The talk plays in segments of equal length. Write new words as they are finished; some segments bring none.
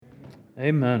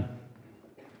Amen.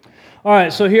 All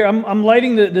right, so here I'm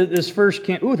lighting this first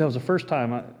candle. Ooh, that was the first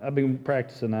time. I've been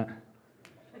practicing that.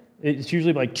 It's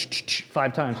usually like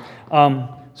 5 times.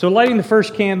 So lighting the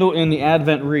first candle in the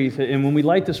Advent wreath, and when we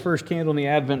light this first candle in the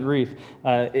Advent wreath,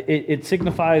 it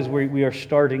signifies we are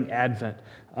starting Advent.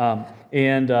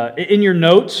 And in your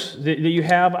notes that you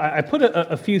have, I put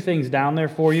a few things down there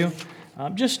for you,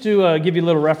 just to give you a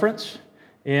little reference,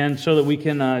 and so that we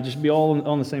can just be all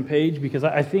on the same page, because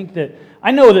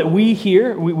I know that we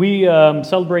here, we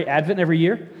celebrate Advent every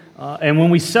year. And when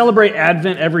we celebrate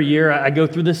Advent every year, I go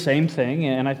through the same thing,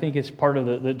 and I think it's part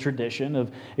of the tradition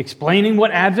of explaining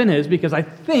what Advent is, because I'm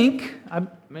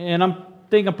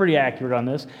pretty accurate on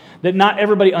this, that not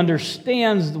everybody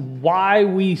understands why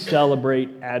we celebrate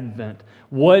Advent,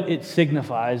 what it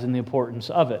signifies, and the importance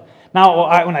of it.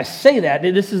 Now, when I say that,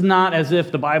 this is not as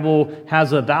if the Bible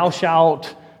has a thou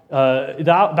shalt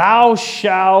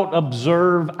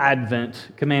observe Advent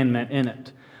commandment in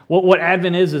it. What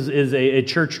Advent is a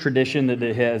church tradition that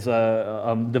has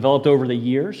developed over the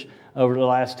years, over the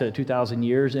last 2,000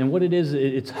 years. And what it is,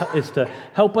 it's to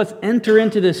help us enter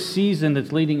into this season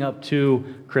that's leading up to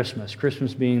Christmas,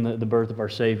 Christmas being the birth of our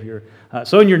Savior.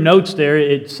 So in your notes there,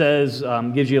 it says,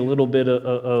 gives you a little bit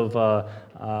of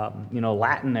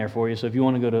Latin there for you. So if you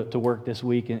want to go to work this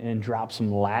week and drop some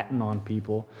Latin on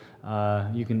people,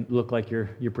 you can look like you're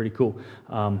pretty cool,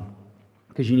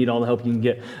 because you need all the help you can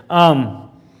get.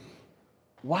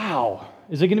 Wow.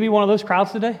 Is it going to be one of those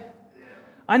crowds today?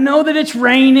 I know that it's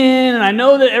raining, and I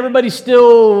know that everybody's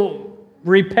still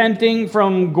repenting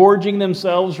from gorging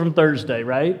themselves from Thursday,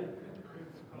 right?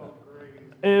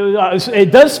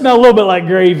 It does smell a little bit like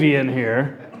gravy in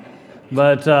here,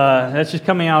 but that's just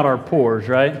coming out our pores,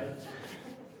 right?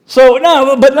 So,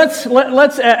 no, but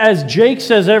let's as Jake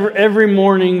says every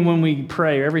morning when we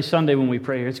pray, or every Sunday when we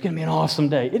pray, it's going to be an awesome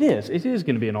day. It is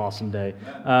going to be an awesome day,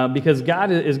 because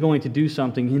God is going to do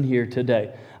something in here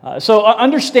today. So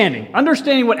understanding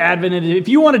what Advent is. If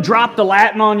you want to drop the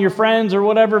Latin on your friends or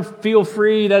whatever, feel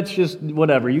free. That's just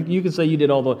whatever. You can say you did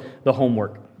all the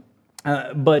homework.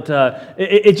 But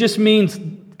it just means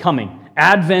coming.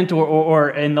 Advent, or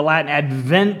in the Latin,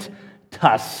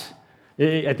 adventus.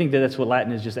 I think that's what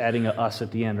Latin is, just adding a us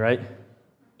at the end, right?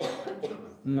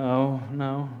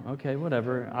 No. Okay,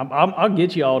 whatever. I'll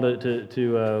get you all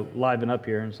to liven up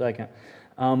here in a second.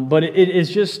 But it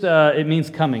is just, it means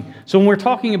coming. So when we're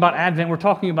talking about Advent, we're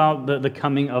talking about the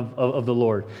coming of the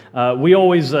Lord. We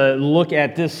always look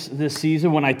at this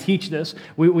season. When I teach this,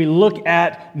 we look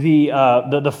at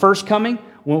the first coming,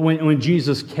 when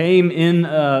Jesus came in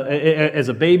as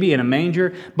a baby in a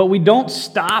manger. But we don't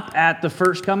stop at the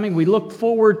first coming. We look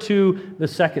forward to the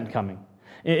second coming.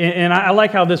 And I like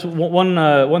how this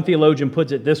one theologian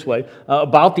puts it this way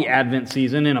about the Advent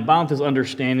season and about this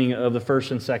understanding of the first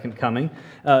and second coming.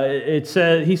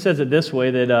 He says it this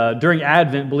way, that during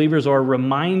Advent, believers are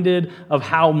reminded of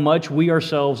how much we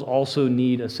ourselves also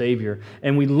need a Savior.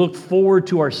 And we look forward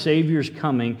to our Savior's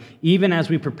coming, even as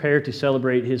we prepare to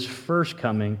celebrate His first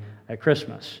coming at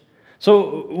Christmas.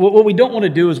 So what we don't want to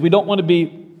do is we don't want to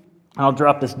be, I'll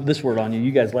drop this word on you.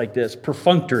 You guys like this,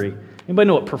 perfunctory. Anybody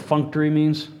know what perfunctory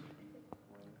means?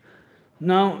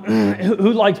 No?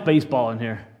 Who likes baseball in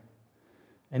here?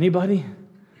 Anybody?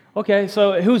 Okay,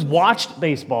 so who's watched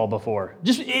baseball before?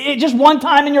 Just one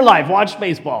time in your life, watched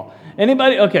baseball.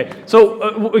 Anybody? Okay,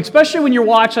 so especially when you're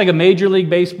watching like a Major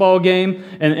League Baseball game,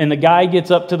 and the guy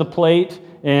gets up to the plate,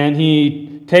 and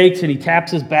he takes and he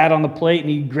taps his bat on the plate, and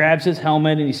he grabs his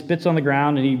helmet, and he spits on the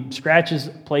ground, and he scratches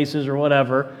places or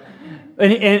whatever.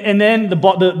 And then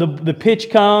the pitch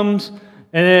comes, and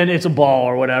then it's a ball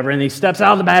or whatever, and he steps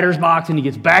out of the batter's box, and he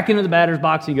gets back into the batter's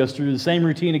box, and he goes through the same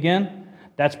routine again.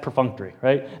 That's perfunctory,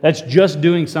 right? That's just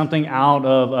doing something out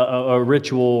of a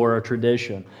ritual or a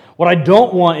tradition. What I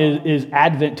don't want is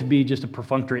Advent to be just a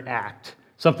perfunctory act,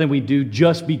 something we do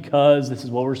just because this is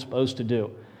what we're supposed to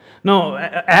do. No,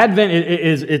 Advent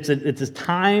it's a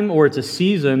time, or it's a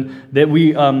season that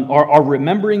we are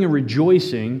remembering and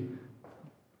rejoicing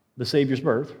the Savior's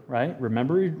birth, right?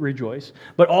 Remember, rejoice.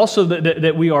 But also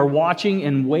that we are watching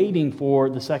and waiting for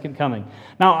the second coming.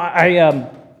 Now,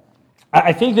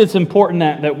 I think it's important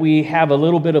that we have a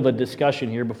little bit of a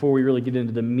discussion here before we really get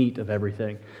into the meat of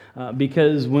everything.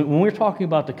 Because when we're talking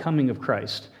about the coming of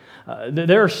Christ,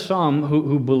 there are some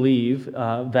who believe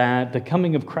that the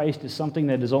coming of Christ is something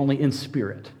that is only in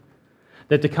spirit.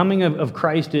 That the coming of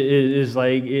Christ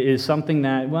is something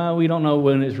that, well, we don't know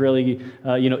when it's really,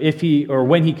 if He, or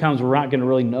when He comes, we're not going to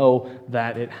really know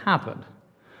that it happened.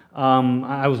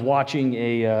 I was watching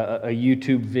a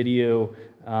YouTube video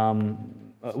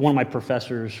one of my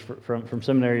professors from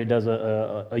seminary does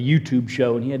a YouTube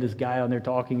show, and he had this guy on there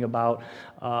talking about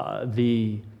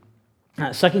the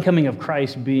second coming of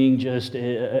Christ being just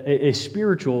a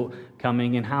spiritual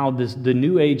coming, and how the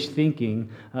New Age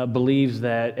thinking believes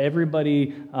that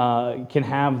everybody can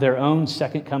have their own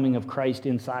second coming of Christ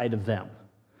inside of them.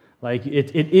 Like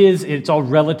it's all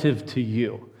relative to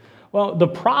you. Well, the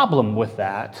problem with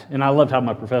that, and I loved how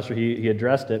my professor, he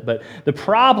addressed it, but the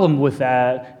problem with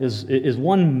that is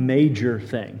one major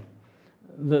thing,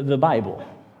 the Bible,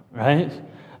 right?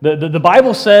 The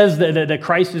Bible says that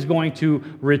Christ is going to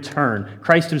return.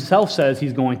 Christ himself says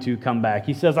he's going to come back.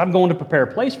 He says, I'm going to prepare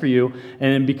a place for you,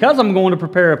 and because I'm going to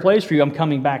prepare a place for you, I'm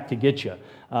coming back to get you.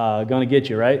 Going to get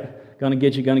you, right? Going to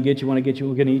get you, want to get you,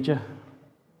 we're going to eat you?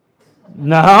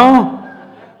 No?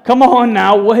 Come on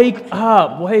now, wake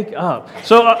up.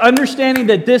 So understanding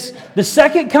that the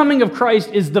second coming of Christ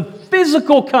is the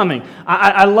physical coming.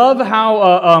 I love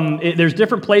how there's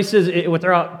different places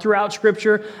throughout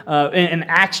Scripture. In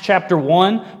Acts chapter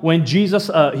 1, when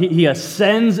Jesus, he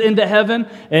ascends into heaven,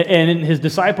 and his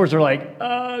disciples are like,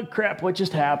 crap, what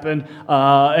just happened?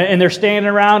 And they're standing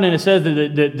around, and it says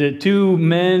that the two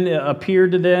men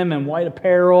appeared to them in white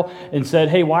apparel and said,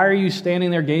 hey, why are you standing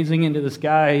there gazing into the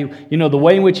sky? You know, the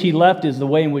way in which he left is the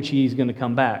way in which he's going to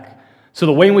come back. So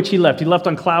the way in which he left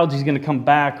on clouds, he's going to come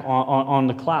back on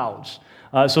the clouds.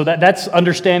 So that's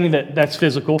understanding that's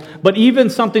physical. But even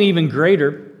something even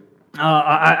greater,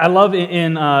 I love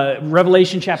in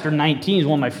Revelation chapter 19 is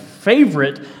one of my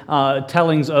favorite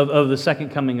tellings of the second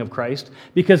coming of Christ,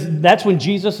 because that's when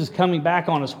Jesus is coming back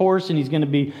on his horse, and he's going to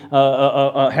be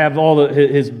have all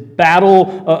his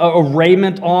battle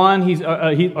arrayment on,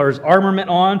 or his armament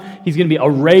on. He's going to be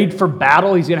arrayed for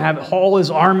battle. He's going to have all his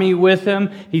army with him.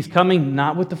 He's coming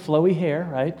not with the flowy hair,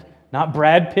 right? Not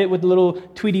Brad Pitt with the little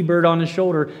Tweety bird on his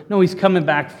shoulder. No, he's coming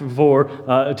back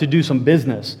to do some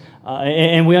business.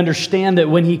 And we understand that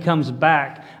when he comes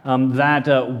back,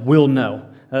 that we'll know.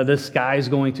 The sky is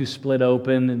going to split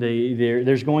open.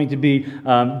 There's going to be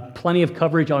plenty of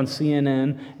coverage on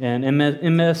CNN and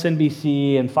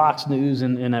MSNBC and Fox News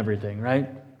and everything, right?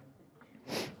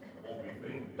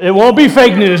 It won't be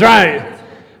fake news, right?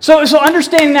 So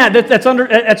understanding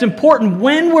that's important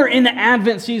when we're in the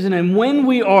Advent season and when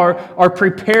we are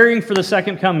preparing for the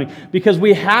second coming, because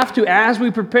we have to, as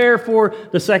we prepare for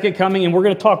the second coming, and we're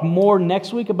going to talk more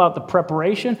next week about the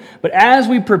preparation, but as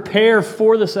we prepare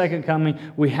for the second coming,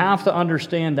 we have to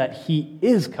understand that he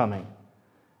is coming.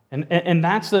 And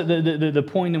that's the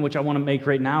point in which I want to make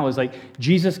right now is like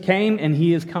Jesus came and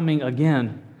he is coming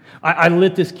again. I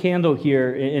lit this candle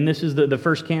here, and this is the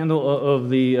first candle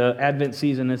of the Advent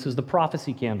season. This is the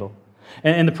prophecy candle.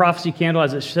 And the prophecy candle,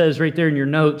 as it says right there in your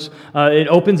notes, it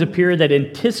opens a period that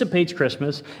anticipates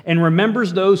Christmas and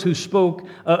remembers those who spoke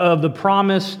of the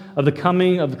promise of the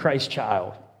coming of the Christ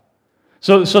child.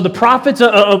 So the prophets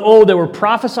of old that were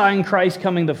prophesying Christ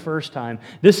coming the first time,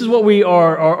 this is what we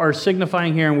are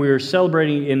signifying here, and we are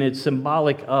celebrating, and it's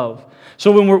symbolic of.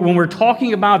 So when we're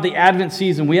talking about the Advent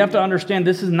season, we have to understand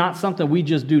this is not something we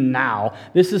just do now.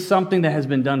 This is something that has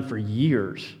been done for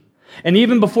years. And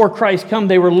even before Christ come,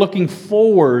 they were looking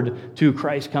forward to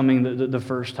Christ coming the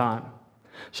first time.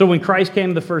 So when Christ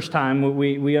came the first time,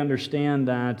 we understand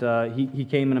that he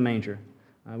came in a manger.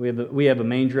 We have a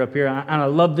manger up here, and I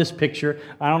love this picture.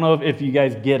 I don't know if you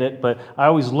guys get it, but I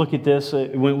always look at this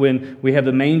when we have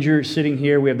the manger sitting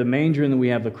here. We have the manger, and then we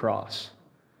have the cross.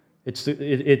 There's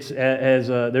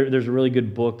a really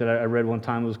good book that I read one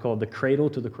time. It was called "The Cradle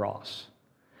to the Cross,"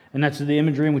 and that's the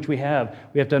imagery in which we have.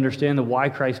 We have to understand that why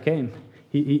Christ came.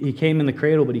 He came in the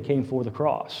cradle, but he came for the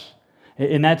cross.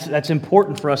 And that's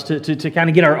important for us to kind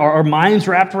of get our minds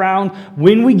wrapped around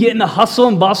when we get in the hustle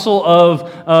and bustle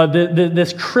of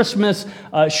this Christmas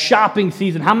shopping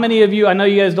season. How many of you, I know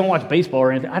you guys don't watch baseball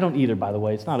or anything. I don't either, by the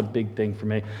way. It's not a big thing for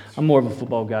me. I'm more of a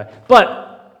football guy. But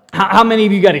how many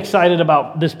of you got excited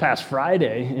about this past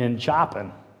Friday in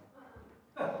shopping?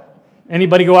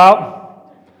 Anybody go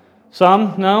out?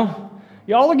 Some? No?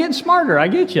 Y'all are getting smarter. I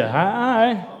get you. All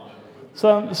right.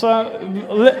 So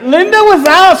Linda was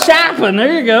out shopping.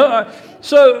 There you go.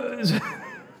 So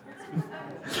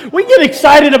we get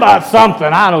excited about something.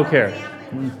 I don't care.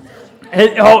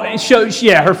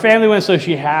 Her family went, so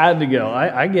she had to go.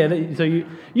 I get it. So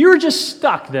you were just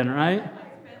stuck then, right?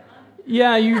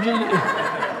 Yeah,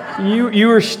 you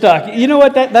were stuck. You know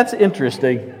what? That's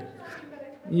interesting.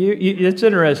 It's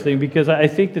interesting because I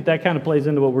think that kind of plays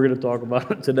into what we're going to talk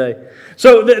about today.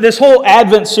 So this whole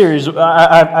Advent series,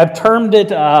 I've termed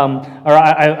it,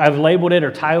 I've labeled it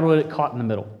or titled it "Caught in the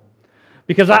Middle,"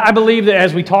 because I believe that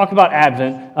as we talk about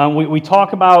Advent, we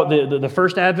talk about the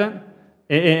first Advent,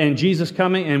 and Jesus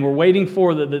coming, and we're waiting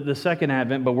for the second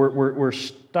advent, but we're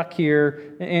stuck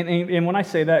here. And when I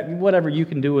say that, whatever you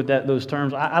can do with those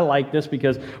terms, I like this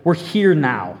because we're here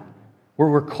now.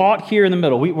 We're caught here in the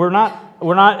middle. We're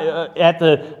not at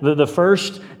the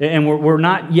first, and we're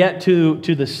not yet to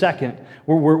the second.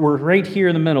 We're right here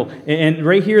in the middle, and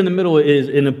right here in the middle is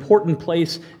an important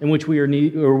place in which we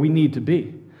need to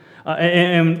be.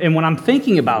 And when I'm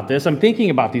thinking about this, I'm thinking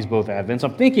about these both Advents.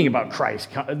 I'm thinking about Christ,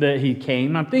 that He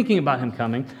came. I'm thinking about Him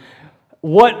coming.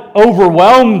 What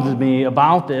overwhelmed me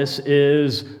about this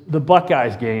is the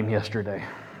Buckeyes game yesterday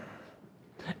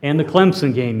and the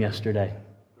Clemson game yesterday.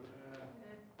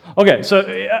 Okay, so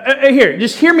here,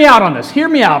 just hear me out on this. Hear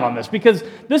me out on this, because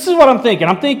this is what I'm thinking.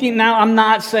 I'm thinking now, I'm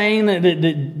not saying that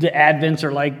the Advents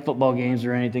are like football games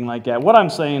or anything like that. What I'm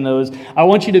saying, though, is I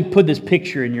want you to put this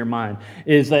picture in your mind.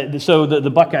 Is that so the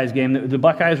Buckeyes game, the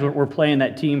Buckeyes were playing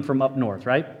that team from up north,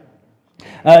 right?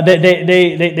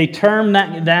 They term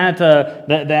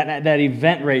that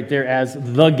event right there as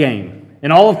the game.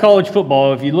 In all of college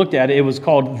football, if you looked at it, it was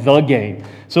called the game.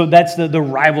 So that's the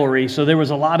rivalry. So there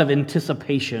was a lot of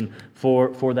anticipation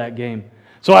for that game.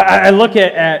 So I look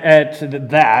at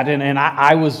that, and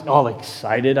I was all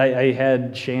excited. I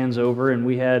had Shan's over, and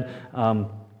we had,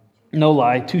 no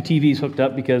lie, 2 TVs hooked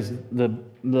up because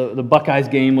the Buckeyes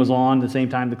game was on the same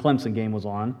time the Clemson game was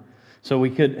on. So we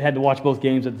had to watch both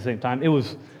games at the same time. It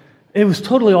was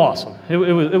totally awesome.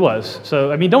 It was.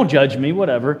 So, I mean, don't judge me,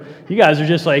 whatever. You guys are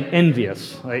just like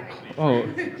envious. Like, oh,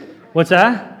 what's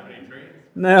that?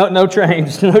 No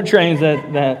trains. No trains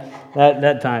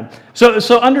that time.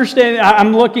 So understand,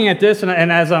 I'm looking at this,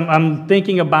 and as I'm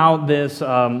thinking about this,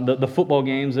 the football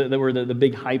games that were the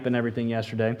big hype and everything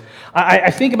yesterday,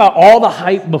 I think about all the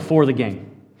hype before the game.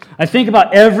 I think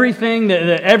about everything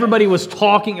that everybody was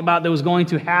talking about that was going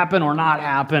to happen or not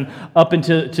happen up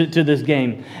into to this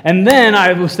game. And then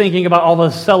I was thinking about all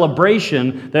the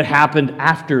celebration that happened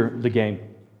after the game.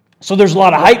 So there's a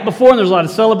lot of hype before and there's a lot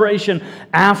of celebration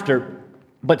after.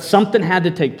 But something had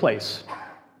to take place.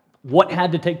 What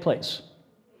had to take place?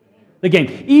 The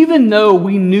game. Even though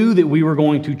we knew that we were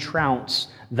going to trounce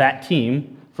that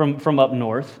team from up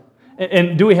north.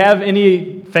 And do we have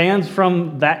any fans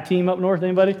from that team up north?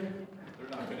 Anybody?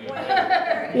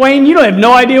 Wayne, you don't have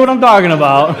no idea what I'm talking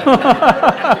about.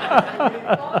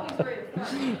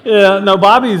 Yeah, no,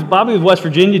 Bobby's West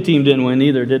Virginia team didn't win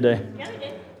either, did they? Yeah,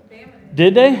 they did.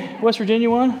 Did they? West Virginia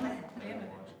won?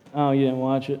 Oh, you didn't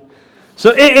watch it.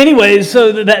 So anyways,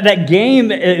 so that game,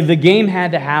 the game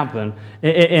had to happen.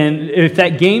 And if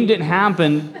that game didn't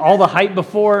happen, all the hype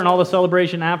before and all the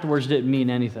celebration afterwards didn't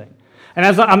mean anything. And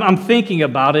as I'm thinking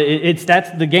about it,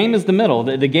 the game is the middle.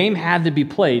 The game had to be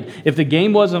played. If the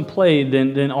game wasn't played,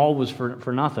 then all was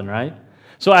for nothing, right?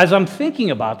 So as I'm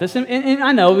thinking about this, and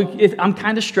I know I'm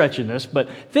kind of stretching this, but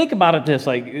think about it this,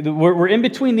 like we're in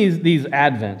between these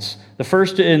Advents, the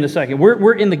first and the second.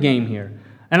 We're in the game here.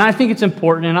 And I think it's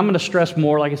important, and I'm going to stress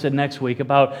more, like I said, next week,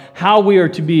 about how we're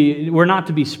not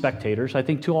to be spectators. I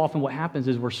think too often what happens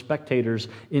is we're spectators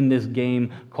in this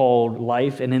game called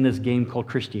life and in this game called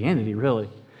Christianity, really.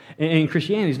 And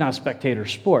Christianity is not a spectator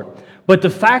sport. But the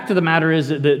fact of the matter is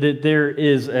that there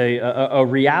is a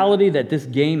reality that this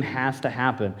game has to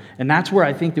happen. And that's where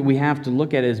I think that we have to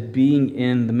look at it as being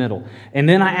in the middle. And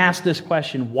then I ask this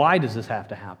question, why does this have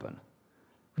to happen?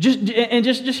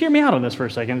 Just hear me out on this for a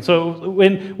second. So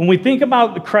when we think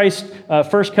about Christ's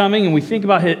first coming and we think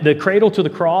about the cradle to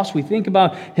the cross, we think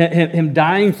about him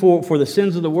dying for the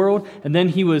sins of the world, and then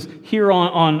he was here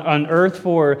on earth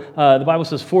for, the Bible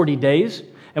says, 40 days.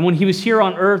 And when he was here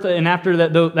on earth, and after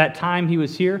that time he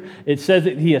was here, it says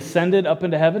that he ascended up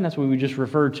into heaven. That's what we just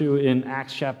referred to in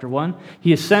Acts chapter 1.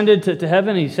 He ascended to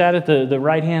heaven, and he sat at the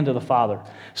right hand of the Father.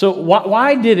 So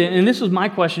why didn't, and this was my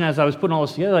question as I was putting all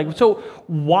this together, so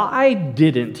why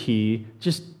didn't he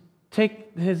just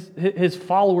take his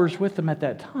followers with him at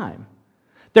that time?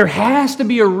 There has to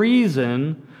be a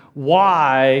reason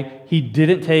why he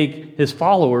didn't take his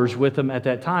followers with him at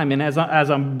that time. And as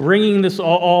I'm bringing this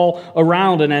all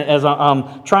around, and as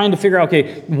I'm trying to figure out,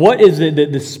 okay, what is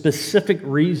the specific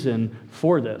reason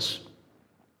for this?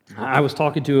 I was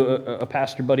talking to a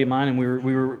pastor buddy of mine, and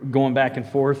we were going back and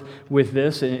forth with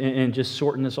this and just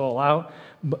sorting this all out.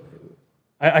 But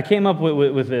I came up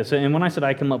with this, and when I said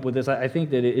I come up with this, I think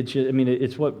that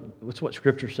it's what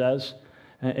Scripture says,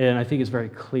 and I think it's very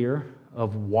clear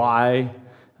of why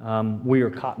we are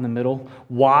caught in the middle.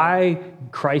 Why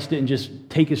Christ didn't just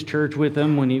take his church with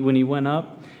him when he went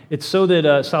up? It's so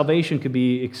that salvation could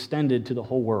be extended to the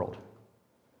whole world.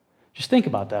 Just think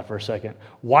about that for a second.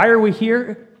 Why are we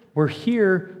here? We're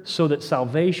here so that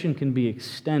salvation can be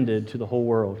extended to the whole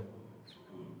world.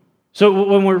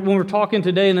 So when we're talking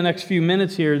today in the next few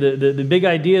minutes here, the big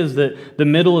idea is that the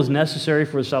middle is necessary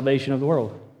for the salvation of the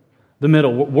world. The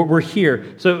middle, we're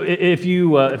here. So if you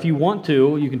want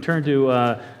to, you can turn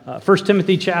to 1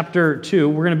 Timothy chapter 2.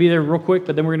 We're going to be there real quick,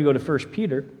 but then we're going to go to 1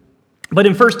 Peter. But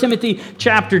in 1 Timothy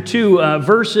chapter 2,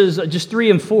 verses just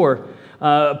 3 and 4,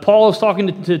 Paul is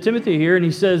talking to Timothy here, and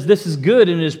he says, "This is good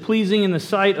and is pleasing in the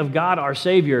sight of God our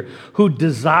Savior, who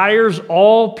desires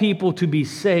all people to be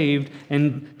saved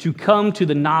and to come to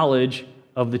the knowledge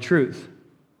of the truth."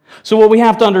 So what we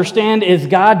have to understand is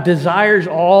God desires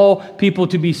all people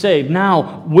to be saved.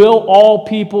 Now, will all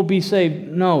people be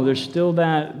saved? No, there's still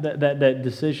that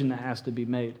decision that has to be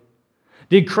made.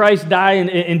 Did Christ die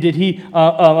and did He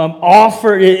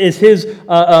offer, is His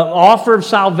offer of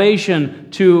salvation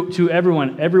to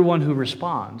everyone who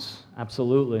responds?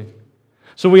 Absolutely.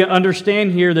 So we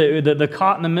understand here that the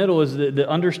caught in the middle is the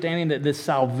understanding that this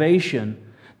salvation,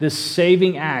 this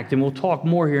saving act, and we'll talk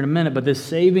more here in a minute, but this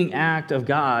saving act of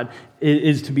God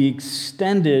is to be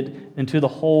extended into the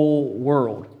whole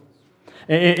world.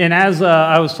 And as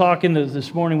I was talking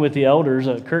this morning with the elders,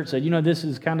 Kurt said, this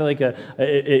is kind of like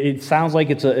it sounds like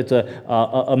it's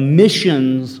a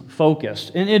missions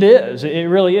focused. And it is. It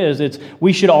really is.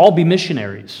 We should all be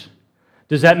missionaries.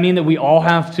 Does that mean that we all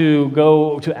have to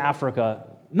go to Africa?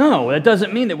 No, that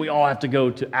doesn't mean that we all have to go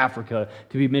to Africa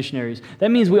to be missionaries.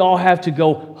 That means we all have to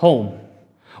go home,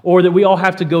 or that we all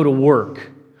have to go to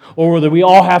work, or that we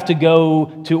all have to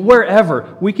go to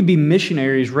wherever. We can be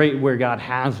missionaries right where God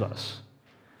has us.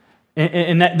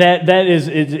 And that is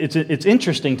it's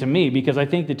interesting to me, because I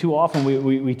think that too often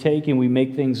we take and we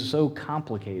make things so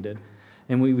complicated.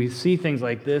 And we see things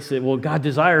like this, that, well, God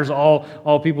desires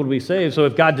all people to be saved. So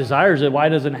if God desires it, why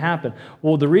doesn't it happen?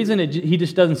 Well, the reason He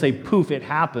just doesn't say, poof, it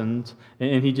happens,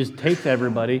 and He just takes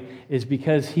everybody, is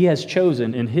because He has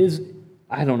chosen in His,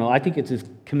 I don't know, I think it's His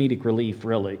comedic relief,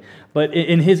 really. But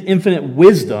in His infinite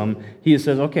wisdom, He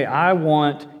says, okay, I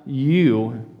want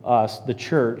you, us, the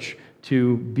church,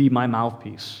 to be my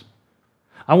mouthpiece.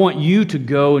 I want you to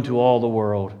go into all the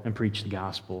world and preach the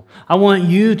gospel. I want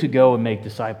you to go and make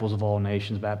disciples of all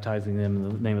nations, baptizing them in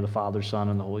the name of the Father, Son,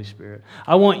 and the Holy Spirit.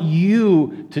 I want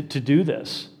you to do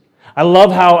this. I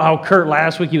love how Kurt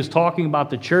last week, he was talking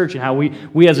about the church and how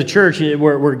we as a church,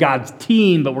 we're God's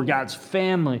team, but we're God's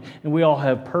family, and we all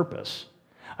have purpose.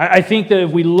 I think that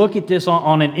if we look at this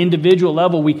on an individual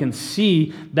level, we can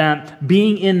see that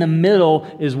being in the middle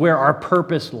is where our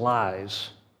purpose lies.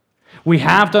 We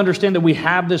have to understand that we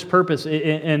have this purpose.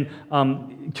 And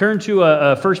turn to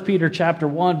 1 Peter chapter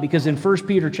 1, because in 1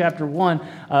 Peter chapter 1,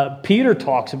 Peter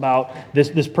talks about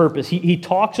this purpose. He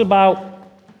talks about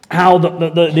how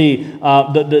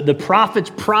the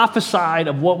prophets prophesied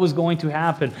of what was going to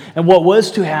happen and what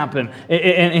was to happen.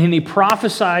 And he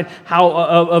prophesied how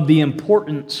of the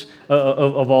importance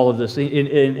of all of this,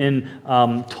 and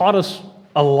taught us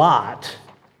a lot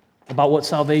about what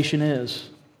salvation is.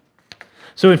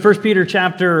 So in 1 Peter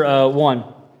chapter 1,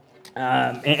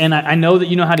 and I know that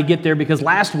you know how to get there, because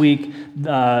last week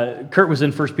Kurt was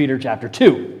in 1 Peter chapter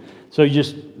 2. So you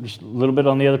just a little bit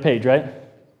on the other page, right?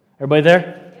 Everybody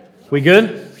there? We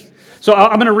good? So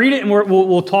I'm going to read it, and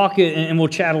we'll talk and we'll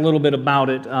chat a little bit about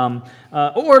it.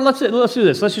 Or let's do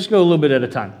this. Let's just go a little bit at a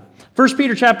time. 1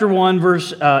 Peter chapter 1,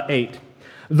 verse 8.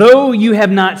 Though you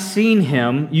have not seen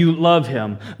Him, you love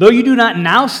Him. Though you do not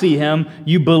now see Him,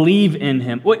 you believe in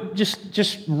Him. Wait,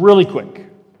 just really quick.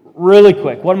 Really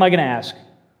quick. What am I going to ask?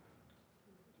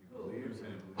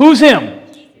 Who's Him?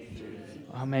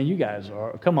 Oh, man, you guys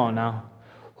are. Come on now.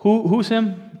 Who's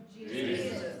Him?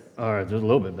 Jesus. All right, there's a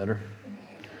little bit better.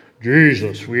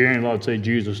 Jesus. We ain't allowed to say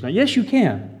Jesus now. Yes, you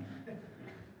can.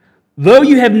 Though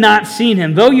you have not seen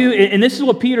Him, and this is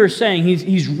what Peter is saying.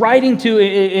 He's writing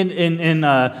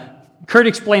to, Kurt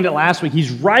explained it last week.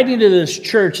 He's writing to this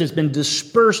church that's been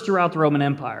dispersed throughout the Roman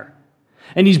Empire.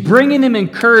 And he's bringing them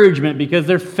encouragement because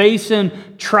they're facing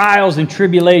trials and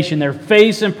tribulation. They're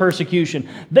facing persecution.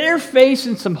 They're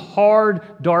facing some hard,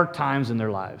 dark times in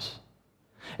their lives.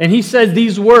 And he says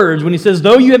these words, when he says,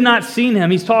 though you have not seen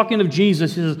Him, he's talking of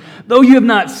Jesus. He says, though you have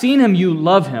not seen Him, you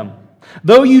love Him.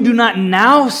 Though you do not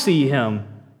now see Him,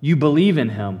 you believe in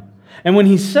Him. And when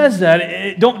he says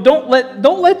that, don't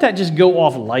let that just go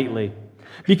off lightly.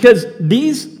 Because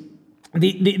these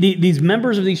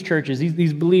members of these churches,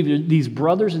 these believers, these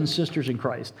brothers and sisters in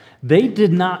Christ, they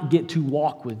did not get to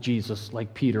walk with Jesus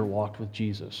like Peter walked with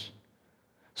Jesus.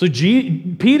 So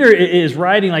Peter is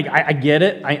writing like, I get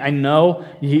it, I know,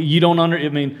 you don't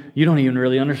even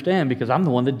really understand, because I'm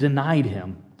the one that denied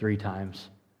Him 3 times.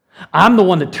 I'm the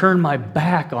one that turned my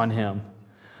back on Him.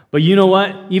 But you know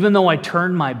what? Even though I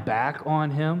turned my back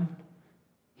on Him,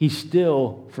 He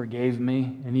still forgave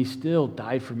me, and He still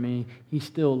died for me. He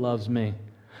still loves me.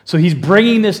 So He's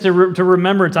bringing this to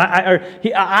remembrance.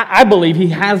 I believe He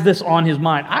has this on His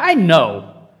mind. I know.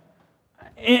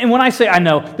 And when I say I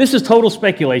know, this is total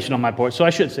speculation on my part, so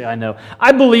I should say I know.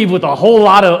 I believe with a whole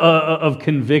lot of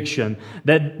conviction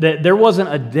that there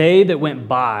wasn't a day that went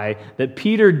by that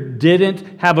Peter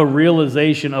didn't have a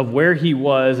realization of where he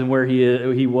was and where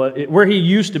he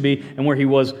used to be and where he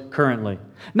was currently.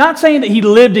 Not saying that he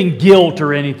lived in guilt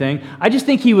or anything. I just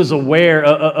think he was aware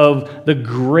of the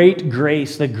great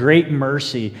grace, the great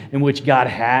mercy in which God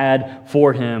had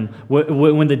for him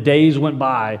when the days went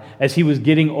by, as he was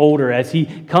getting older, as he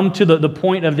come to the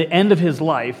point of the end of his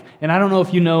life. And I don't know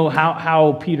if you know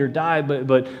how Peter died,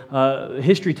 but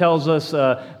history tells us,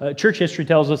 church history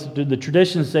tells us, the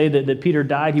traditions say that Peter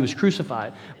died, he was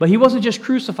crucified. But he wasn't just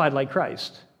crucified like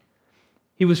Christ.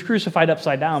 He was crucified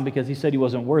upside down because he said he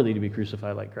wasn't worthy to be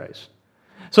crucified like Christ.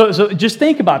 So just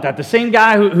think about that. The same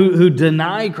guy who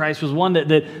denied Christ was one that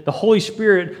the Holy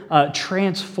Spirit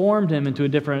transformed him into a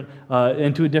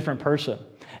different person.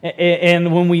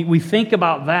 And when we think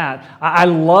about that, I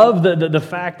love the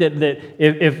fact that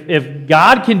if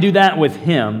God can do that with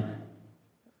him,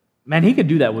 man, He could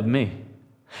do that with me.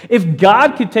 If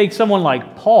God could take someone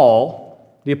like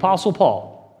Paul, the Apostle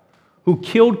Paul, who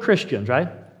killed Christians, right?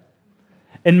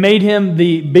 And made him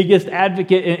the biggest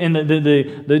advocate and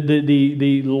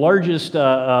the largest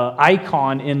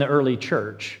icon in the early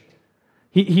church.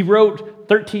 He wrote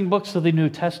 13 books of the New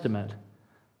Testament,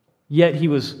 yet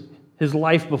his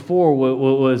life before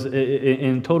was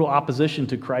in total opposition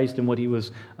to Christ and what he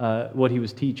was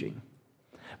teaching.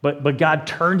 But God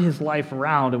turned his life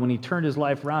around, and when He turned his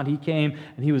life around, He came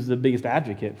and He was the biggest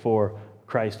advocate for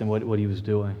Christ and what He was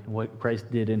doing, and what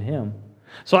Christ did in him.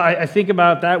 So I think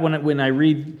about that when I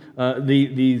read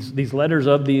these letters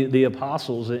of the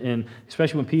apostles, and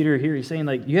especially when Peter here, he's saying,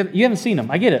 like, you haven't seen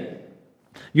Him. I get it.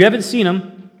 You haven't seen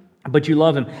Him, but you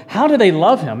love Him. How do they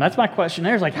love Him? That's my question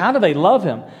there. Is like, how do they love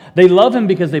Him? They love Him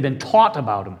because they've been taught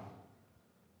about Him.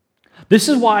 This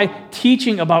is why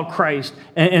teaching about Christ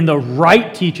and the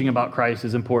right teaching about Christ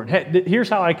is important. Hey, here's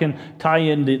how I can tie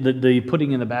in the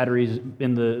putting in the batteries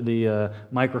in the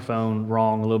microphone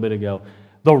wrong a little bit ago.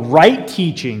 The right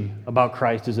teaching about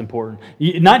Christ is important.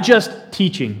 Not just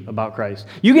teaching about Christ.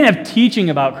 You can have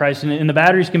teaching about Christ, and the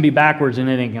batteries can be backwards, and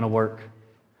it ain't going to work.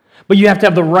 But you have to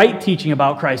have the right teaching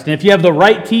about Christ. And if you have the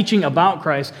right teaching about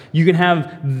Christ, you can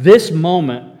have this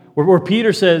moment where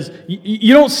Peter says,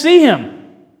 you don't see Him,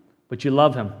 but you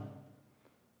love Him.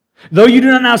 Though you do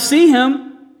not now see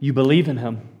Him, you believe in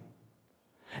Him.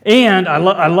 And I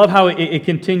love how it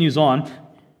continues on.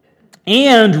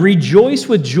 And rejoice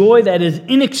with joy that is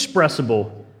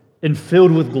inexpressible and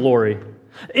filled with glory.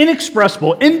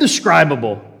 Inexpressible,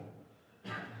 indescribable.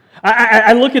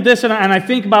 I look at this and I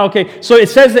think about, okay, so it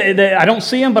says that I don't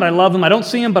see Him, but I love Him. I don't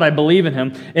see Him, but I believe in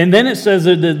Him. And then it says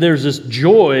that there's this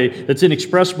joy that's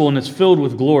inexpressible and it's filled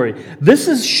with glory.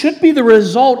 This should be the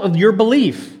result of your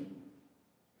belief.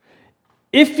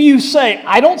 If you say,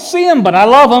 I don't see Him, but I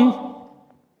love Him.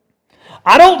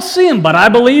 I don't see Him, but I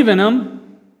believe in Him.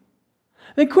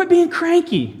 Then quit being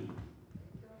cranky,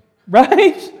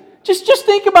 right? Just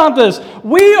think about this.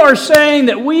 We are saying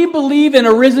that we believe in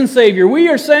a risen Savior. We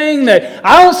are saying that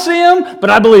I don't see Him, but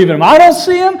I believe in Him. I don't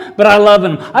see Him, but I love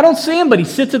Him. I don't see Him, but He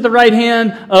sits at the right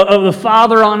hand of the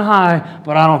Father on high,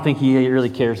 but I don't think He really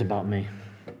cares about me.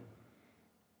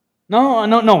 No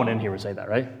one in here would say that,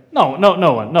 right? No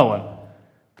one.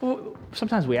 Well,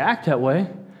 sometimes we act that way.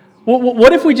 Well,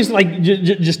 what if we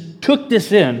just took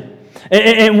this in?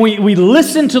 And we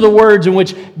listen to the words in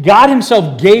which God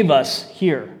Himself gave us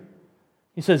here.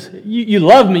 He says, you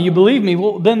love me, you believe me.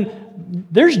 Well, then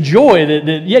there's joy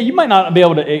that you might not be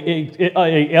able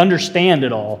to understand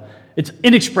it all. It's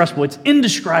inexpressible, it's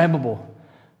indescribable,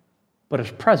 but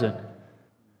it's present.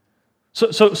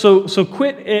 So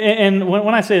quit, and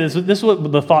when I say this is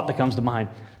what the thought that comes to mind.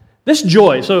 This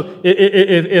joy, so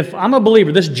if I'm a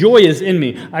believer, this joy is in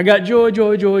me. I got joy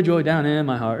down in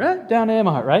my heart, right? Down in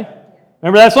my heart, right?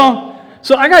 Remember that song?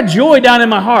 So I got joy down in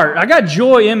my heart. I got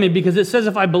joy in me because it says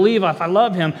if I believe, if I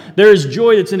love Him, there is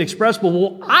joy that's inexpressible.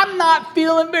 Well, I'm not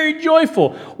feeling very joyful.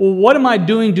 Well, what am I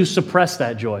doing to suppress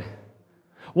that joy?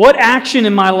 What action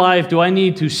in my life do I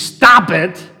need to stop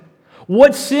it?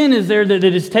 What sin is there that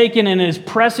is taken and is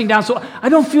pressing down so I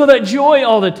don't feel that joy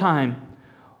all the time?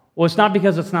 Well, it's not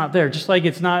because it's not there. Just like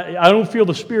it's not, I don't feel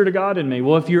the Spirit of God in me.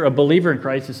 Well, if you're a believer in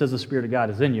Christ, it says the Spirit of God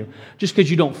is in you. Just because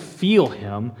you don't feel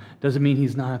Him doesn't mean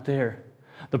He's not there.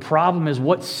 The problem is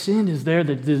what sin is there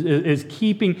that is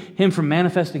keeping Him from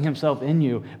manifesting Himself in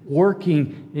you,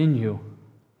 working in you?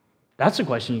 That's a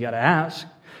question you got to ask.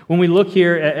 When we look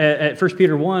here at 1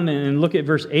 Peter 1 and look at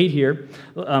verse 8 here,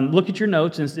 look at your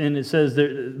notes, and it says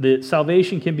that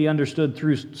salvation can be understood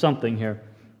through something here.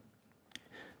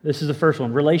 This is the first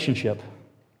one, relationship.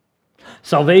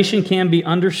 Salvation can be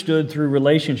understood through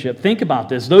relationship. Think about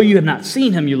this. Though you have not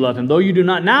seen him, you love him. Though you do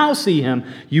not now see him,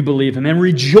 you believe him. And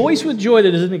rejoice with joy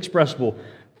that is inexpressible,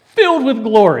 filled with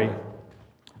glory.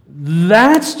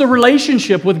 That's the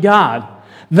relationship with God.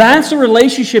 That's the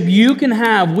relationship you can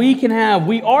have,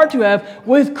 we are to have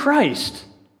with Christ.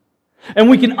 And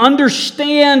we can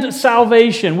understand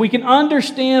salvation. We can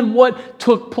understand what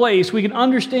took place. We can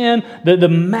understand the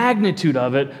magnitude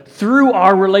of it through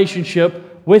our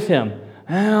relationship with him.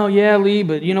 Oh, yeah, Lee,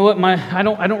 but you know what? I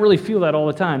don't really feel that all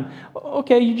the time.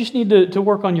 Okay, you just need to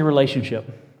work on your relationship.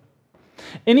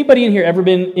 Anybody in here ever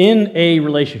been in a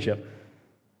relationship?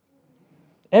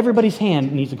 Everybody's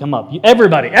hand needs to come up.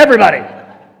 Everybody.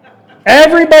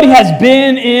 Everybody has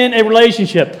been in a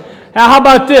relationship. Now, how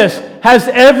about this? Has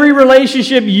every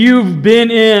relationship you've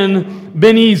been in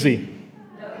been easy?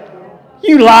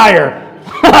 You liar.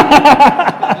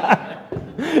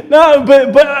 No,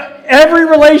 but every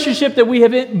relationship that we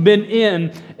have been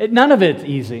in, none of it's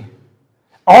easy.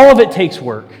 All of it takes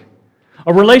work.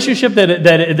 A relationship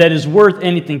that is worth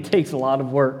anything takes a lot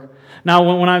of work.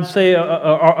 Now, when I say,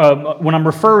 when I'm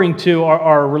referring to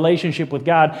our relationship with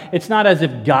God, it's not as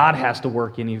if God has to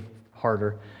work any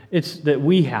harder. It's that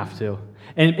we have to.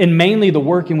 And mainly the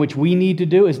work in which we need to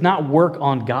do is not work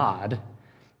on God.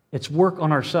 It's work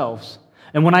on ourselves.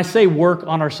 And when I say work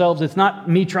on ourselves, it's not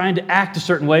me trying to act a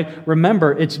certain way.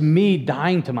 Remember, it's me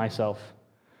dying to myself.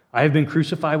 I have been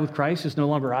crucified with Christ. It's no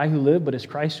longer I who live, but it's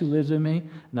Christ who lives in me. And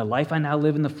the life I now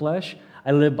live in the flesh,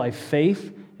 I live by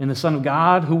faith in the Son of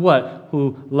God, who what?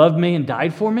 Who loved me and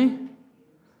died for me?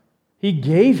 He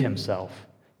gave himself.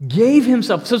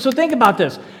 So think about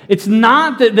this. It's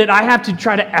not that I have to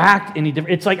try to act any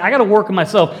different. It's like I got to work on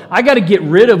myself. I got to get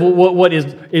rid of what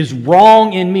is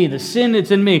wrong in me, the sin that's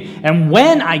in me. And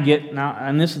when I get, now,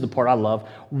 and this is the part I love,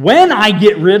 when I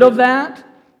get rid of that,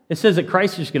 it says that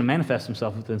Christ is just going to manifest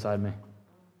himself inside me.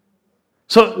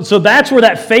 So that's where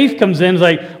that faith comes in. It's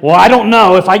like, well, I don't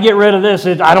know if I get rid of this.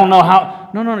 I don't know how.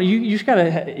 No. You've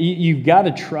got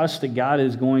to trust that God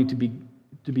is going to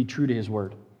be true to his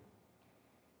word.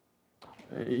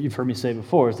 You've heard me say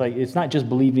before, it's not just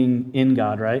believing in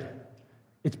God, right?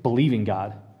 It's believing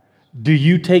God. Do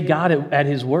you take God at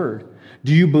his word?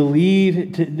 Do you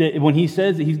believe that when he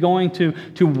says that he's going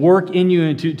to work in you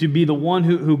and to be the one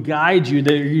who guides you,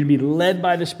 that you're going to be led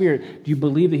by the Spirit? Do you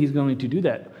believe that he's going to do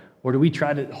that? Or do we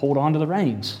try to hold on to the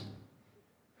reins?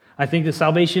 I think that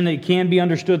salvation, it can be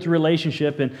understood through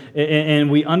relationship,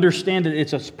 and we understand that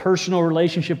it's a personal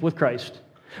relationship with Christ.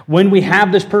 When we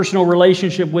have this personal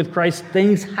relationship with Christ,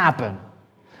 things happen.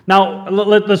 Now,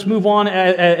 let's move on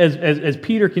as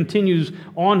Peter continues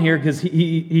on here, because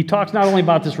he talks not only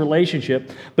about this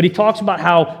relationship, but he talks about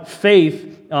how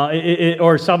faith,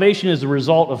 or salvation is the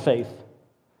result of faith.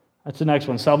 That's the next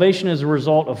one. Salvation is a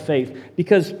result of faith.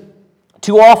 Because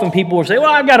too often people will say,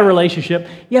 well, I've got a relationship.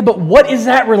 Yeah, but what is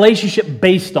that relationship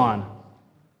based on?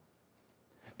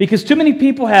 Because too many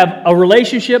people have a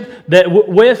relationship that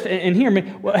with, and hear me,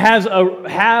 whatever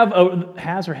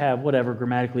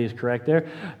grammatically is correct there.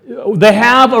 They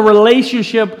have a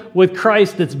relationship with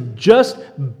Christ that's just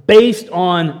based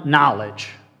on knowledge.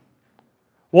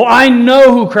 Well, I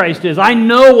know who Christ is. I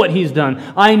know what he's done.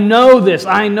 I know this.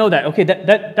 I know that. Okay,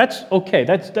 that's okay.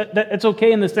 That's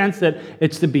okay in the sense that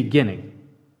it's the beginning.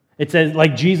 It says,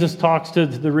 like Jesus talks to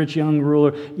the rich young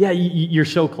ruler, yeah, you're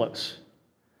so close.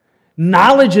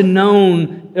 Knowledge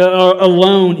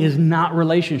alone is not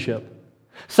relationship.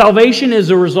 Salvation is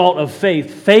a result of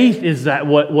faith. Faith is that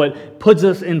what puts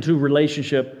us into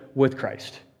relationship with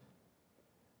Christ.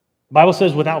 The Bible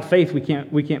says without faith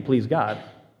we can't please God.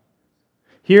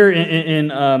 Here in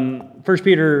 1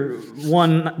 Peter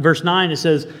 1, verse 9, it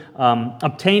says,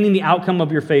 obtaining the outcome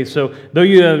of your faith. So, though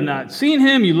you have not seen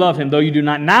him, you love him. Though you do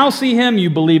not now see him,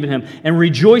 you believe in him. And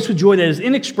rejoice with joy that is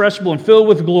inexpressible and filled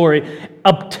with glory,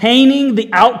 obtaining the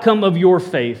outcome of your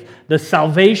faith, the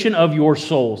salvation of your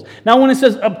souls. Now, when it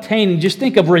says obtaining, just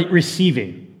think of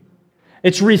receiving.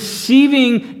 It's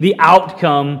receiving the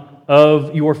outcome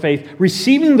of your faith,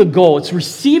 receiving the goal. It's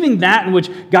receiving that in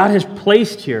which God has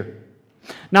placed here.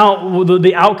 Now,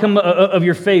 the outcome of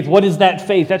your faith, what is that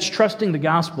faith? That's trusting the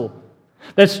gospel.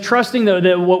 That's trusting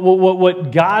that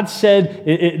what God said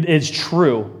is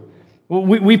true.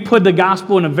 We put the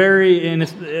gospel in a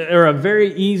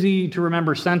very easy to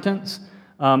remember sentence.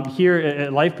 Here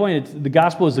at LifePoint, the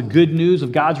gospel is the good news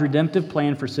of God's redemptive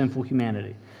plan for sinful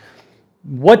humanity.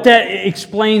 What that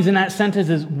explains in that sentence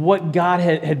is what God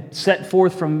had set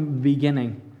forth from the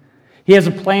beginning. He has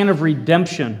a plan of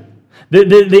redemption.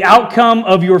 The outcome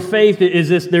of your faith is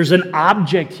this: there's an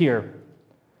object here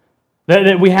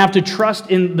that we have to trust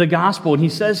in the gospel. And he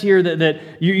says here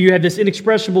that you have this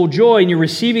inexpressible joy and you're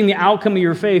receiving the outcome of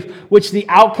your faith, which the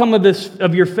outcome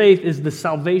of your faith is the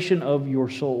salvation of your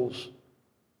souls.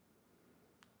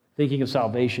 Thinking of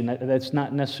salvation, that's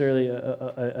not necessarily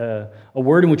a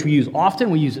word in which we use often.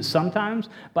 We use it sometimes,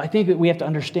 but I think that we have to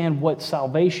understand what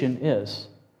salvation is,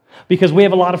 because we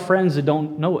have a lot of friends that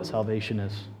don't know what salvation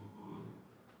is.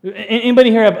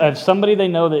 Anybody here have somebody they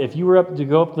know that if you were up to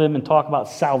go up to them and talk about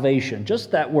salvation,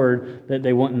 just that word, that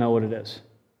they wouldn't know what it is?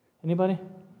 Anybody?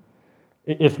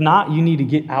 If not, you need to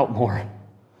get out more.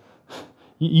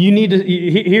 You need to.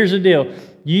 Here's the deal.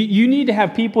 You need to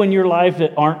have people in your life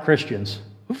that aren't Christians.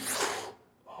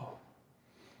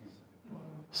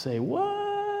 Say,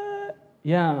 what?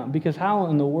 Yeah, because how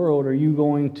in the world are you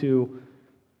going to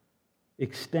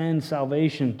extend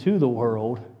salvation to the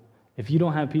world if you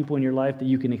don't have people in your life that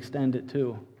you can extend it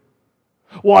to?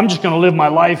 Well, I'm just going to live my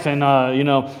life and,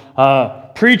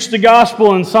 preach the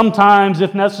gospel and sometimes,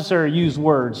 if necessary, use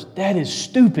words. That is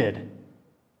stupid.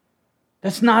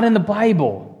 That's not in the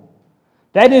Bible.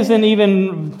 That isn't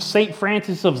even St.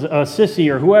 Francis of Assisi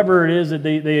or whoever it is that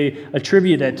they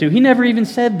attribute that to. He never even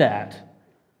said that.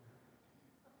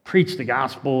 Preach the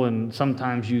gospel and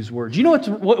sometimes use words. You know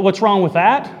what's wrong with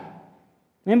that?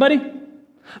 Anybody?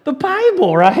 The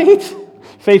Bible, right?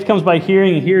 Faith comes by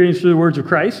hearing, and hearing through the words of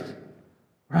Christ,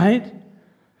 right?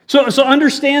 So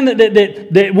understand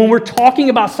that when we're talking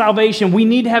about salvation, we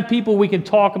need to have people we can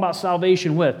talk about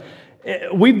salvation with.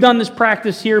 We've done this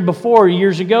practice here before,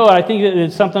 years ago. I think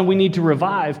it's something we need to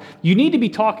revive. You need to be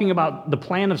talking about the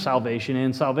plan of salvation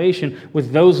and salvation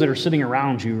with those that are sitting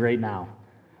around you right now.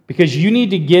 Because you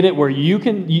need to get it where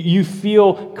you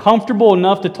feel comfortable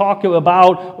enough to talk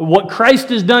about what Christ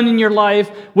has done in your life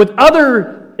with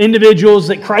other individuals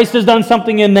that Christ has done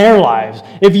something in their lives.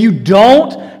 If you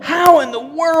don't, how in the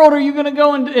world are you going to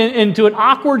go into an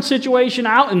awkward situation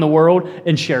out in the world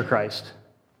and share Christ?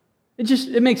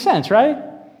 It makes sense, right?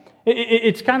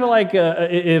 It's kind of like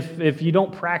if you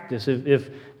don't practice. If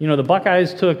the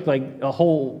Buckeyes took like a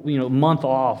whole month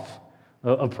off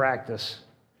of practice,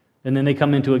 and then they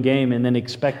come into a game and then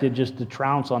expected just to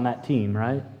trounce on that team,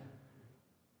 right?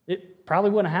 It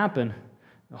probably wouldn't happen.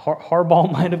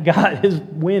 Harbaugh might have got his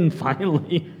win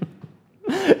finally.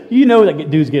 That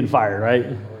dude's getting fired, right?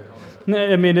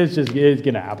 I mean, it's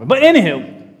going to happen. But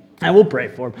anywho, and we'll pray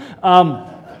for him.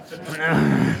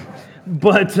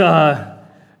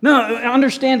 No,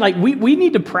 understand, like, we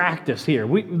need to practice here.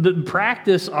 The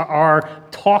practice are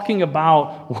talking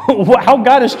about how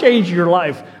God has changed your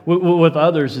life with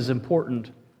others is important.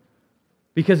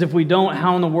 Because if we don't,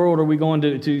 how in the world are we going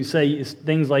to say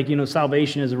things like,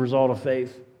 salvation is a result of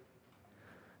faith?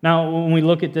 Now, when we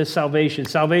look at this salvation,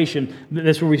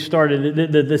 that's where we started,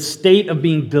 the state of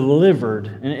being delivered,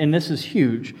 and this is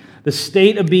huge, the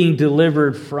state of being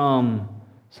delivered from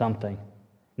something.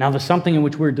 Now, the something in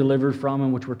which we're delivered from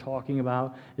and which we're talking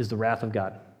about is the wrath of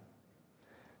God.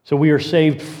 So we are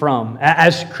saved from,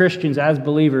 as Christians, as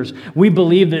believers, we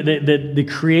believe that the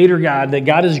Creator God, that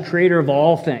God is the creator of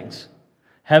all things,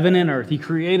 heaven and earth. He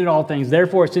created all things.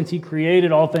 Therefore, since He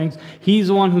created all things, He's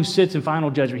the one who sits in final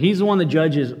judgment. He's the one that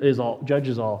judges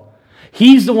all.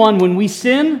 He's the one when we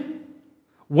sin,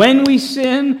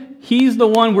 He's the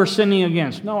one we're sinning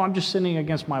against. No, I'm just sinning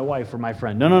against my wife or my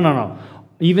friend. No.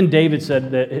 Even David said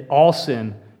that all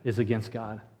sin is against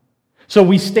God. So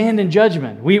we stand in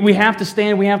judgment. We have to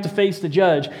stand, we have to face the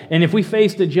judge. And if we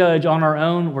face the judge on our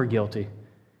own, we're guilty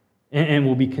and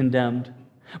we'll be condemned.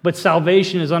 But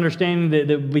salvation is understanding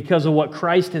that because of what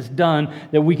Christ has done,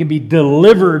 that we can be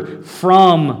delivered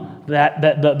from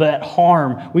that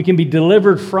harm. We can be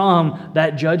delivered from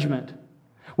that judgment.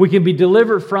 We can be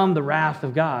delivered from the wrath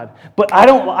of God. But I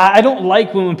don't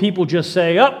like when people just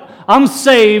say, I'm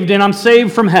saved and I'm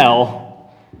saved from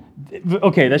hell.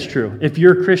 Okay, that's true. If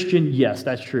you're a Christian, yes,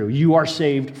 that's true. You are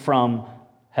saved from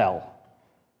hell.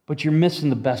 But you're missing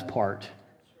the best part.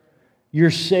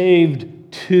 You're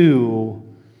saved to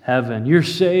heaven. You're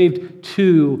saved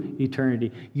to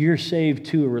eternity. You're saved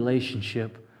to a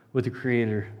relationship with the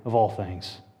Creator of all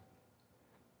things.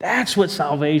 That's what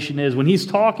salvation is. When he's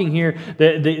talking here,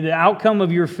 the outcome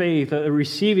of your faith,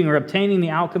 receiving or obtaining the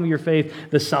outcome of your faith,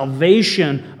 the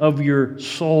salvation of your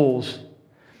souls.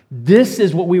 This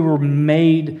is what we were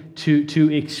made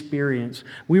to experience.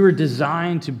 We were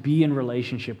designed to be in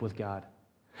relationship with God.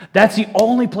 That's the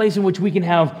only place in which we can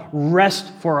have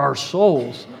rest for our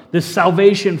souls, this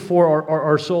salvation for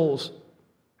our souls.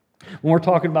 When we're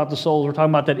talking about the souls, we're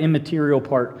talking about that immaterial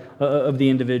part of the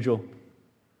individual.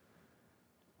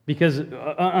 Because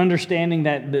understanding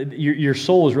that your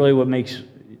soul is really what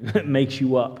makes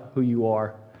you up, who you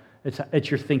are. It's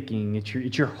your thinking, it's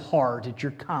your heart, it's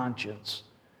your conscience.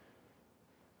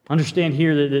 Understand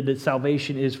here that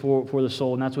salvation is for the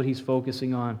soul, and that's what he's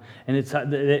focusing on. And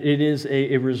it is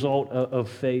a result of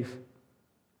faith.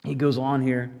 He goes on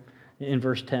here in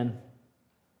verse 10.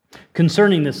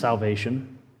 Concerning this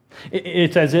salvation,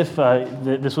 it's as if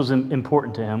this was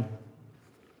important to him.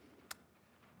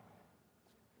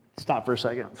 Stop for a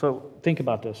second. So think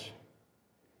about this.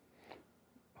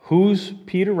 Who's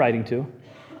Peter writing to?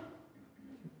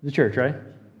 The church, right?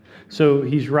 So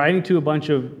he's writing to a bunch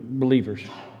of believers,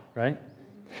 right?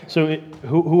 So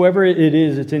whoever it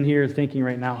is that's in here thinking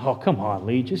right now, oh, come on,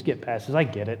 Lee, just get past this. I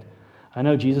get it. I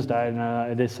know Jesus died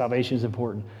and this salvation is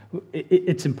important.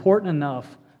 It's important enough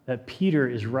that Peter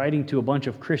is writing to a bunch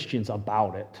of Christians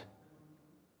about it.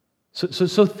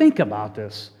 So think about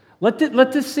this.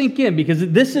 Let this sink in, because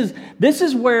this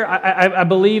is where I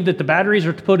believe that the batteries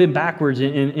are put in backwards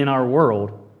in our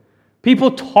world.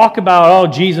 People talk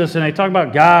about, Jesus, and they talk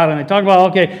about God, and they talk about,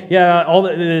 okay, yeah, all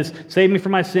that is, save me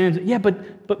from my sins. Yeah, but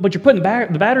you're putting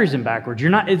the batteries in backwards.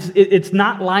 You're not. It's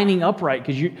not lining up right,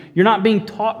 because you're not being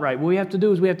taught right. What we have to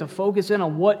do is we have to focus in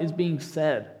on what is being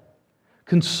said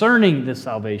concerning this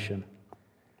salvation.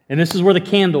 And this is where the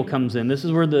candle comes in. This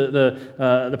is where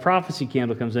the prophecy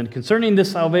candle comes in. Concerning this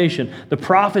salvation, the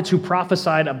prophets who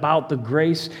prophesied about the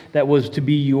grace that was to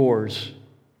be yours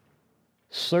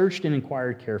searched and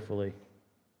inquired carefully,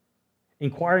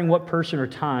 inquiring what person or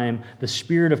time the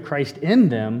Spirit of Christ in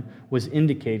them was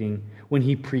indicating when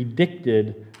he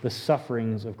predicted the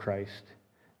sufferings of Christ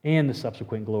and the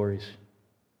subsequent glories.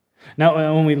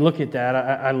 Now, when we look at that,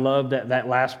 I love that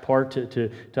last part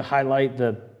to highlight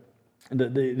the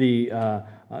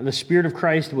Spirit of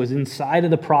Christ was inside of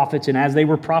the prophets, and as they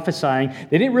were prophesying,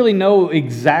 they didn't really know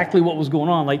exactly what was going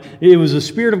on. Like, it was the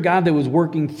Spirit of God that was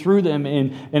working through them,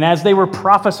 and as they were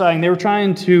prophesying, they were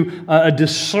trying to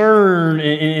discern,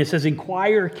 and it says,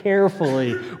 inquire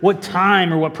carefully what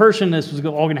time or what person this was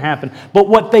all going to happen. But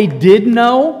what they did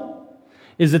know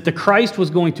is that the Christ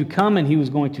was going to come and he was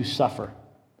going to suffer.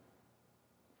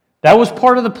 That was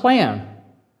part of the plan.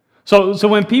 So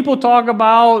when people talk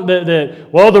about the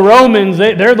Romans,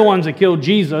 they're the ones that killed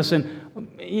Jesus, and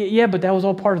yeah, but that was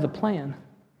all part of the plan.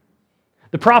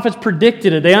 The prophets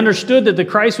predicted it. They understood that the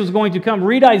Christ was going to come.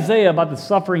 Read Isaiah about the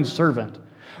suffering servant.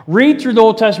 Read through the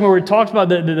Old Testament where it talks about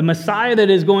the Messiah that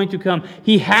is going to come.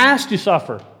 He has to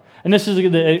suffer. And this is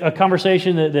a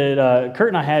conversation that Kurt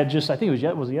and I had just, I think was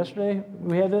it yesterday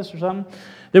we had this or something?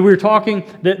 That we were talking,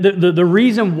 the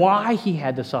reason why he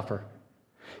had to suffer.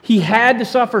 He had to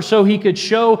suffer so he could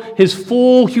show his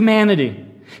full humanity.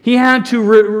 He had to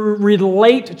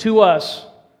relate to us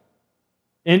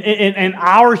in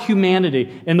our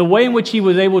humanity. And the way in which he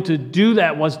was able to do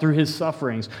that was through his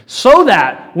sufferings. So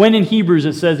that, when in Hebrews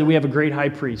it says that we have a great high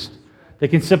priest that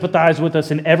can sympathize with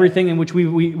us in everything in which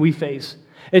we face,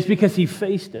 it's because he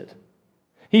faced it.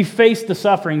 He faced the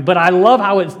suffering. But I love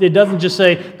how it doesn't just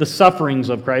say the sufferings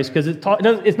of Christ, because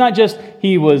it's not just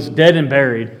he was dead and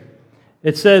buried.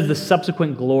 It says the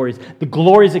subsequent glories, the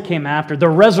glories that came after, the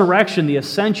resurrection, the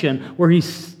ascension, where he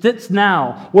sits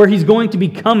now, where he's going to be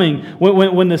coming,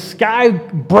 when the sky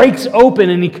breaks open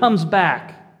and he comes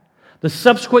back. The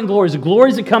subsequent glories, the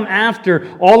glories that come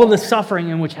after all of the suffering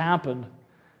in which happened.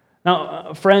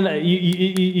 Now, friend,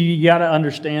 you got to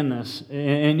understand this.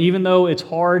 And even though it's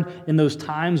hard in those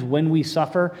times when we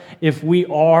suffer, if we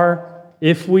are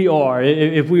a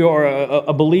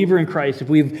believer in Christ, if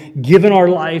we've given our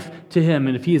life to him,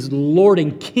 and if he is Lord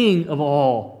and King of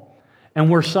all, and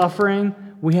we're suffering,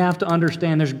 we have to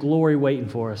understand there's glory waiting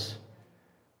for us.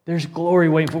 There's glory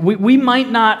waiting for us. We might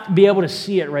not be able to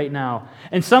see it right now.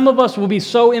 And some of us will be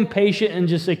so impatient and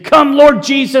just say, come, Lord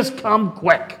Jesus, come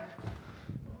quick.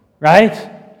 Right?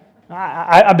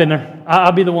 I've been there.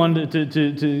 I'll be the one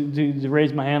to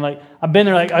raise my hand. Like, I've been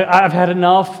there. Like, I've had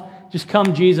enough. Just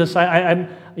come, Jesus. I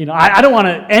don't want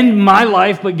to end my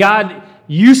life, but God,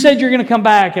 you said you're going to come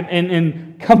back,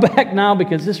 and come back now,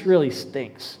 because this really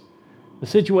stinks. The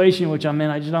situation in which I'm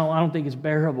in, I don't think it's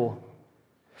bearable.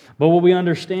 But what we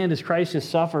understand is Christ has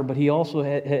suffered, but he also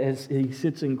he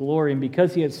sits in glory, and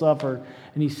because he has suffered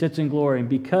and he sits in glory, and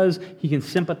because he can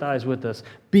sympathize with us,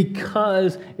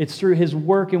 because it's through his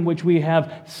work in which we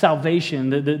have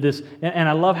salvation. And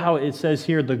I love how it says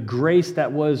here, the grace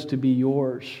that was to be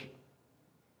yours.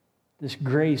 This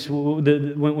grace,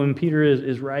 when Peter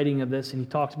is writing of this, and he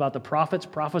talks about the prophets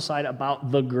prophesied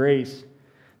about the grace.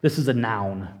 This is a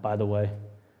noun, by the way.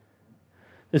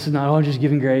 This is not, oh, I'm just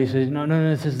giving grace.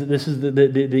 No. This is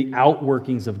the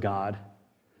outworkings of God.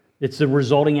 It's the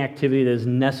resulting activity that is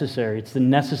necessary. It's the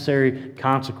necessary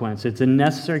consequence. It's a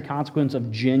necessary consequence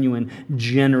of genuine,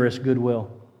 generous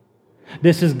goodwill.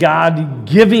 This is God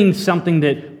giving something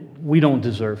that we don't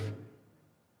deserve.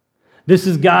 This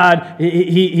is God,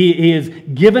 He has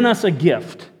given us a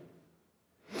gift.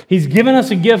 He's given us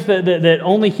a gift that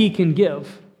only He can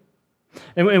give.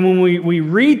 And when we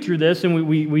read through this and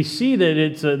we see that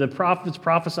it's the prophets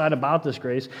prophesied about this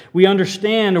grace, we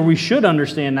understand, or we should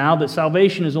understand now, that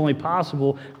salvation is only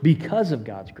possible because of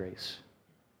God's grace.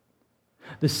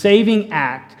 The saving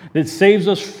act that saves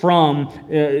us from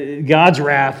God's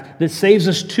wrath, that saves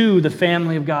us to the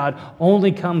family of God,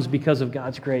 only comes because of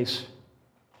God's grace.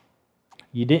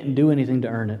 You didn't do anything to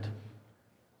earn it.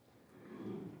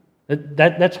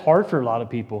 That's hard for a lot of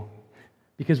people.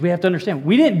 Because we have to understand,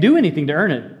 we didn't do anything to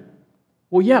earn it.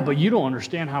 Well, yeah, but you don't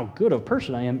understand how good a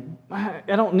person I am. I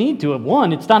don't need to.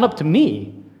 One, it's not up to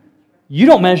me. You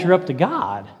don't measure up to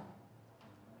God.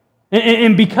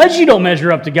 And because you don't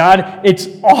measure up to God, it's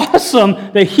awesome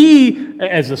that He,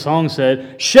 as the song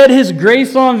said, shed His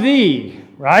grace on thee,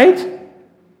 right?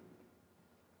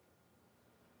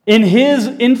 In His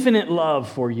infinite love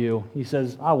for you, He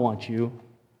says, I want you.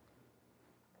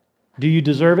 Do you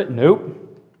deserve it? Nope.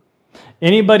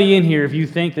 Anybody in here, if you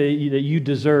think that you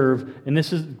deserve, and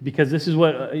this is because this is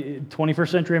what 21st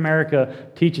century America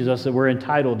teaches us, that we're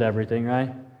entitled to everything,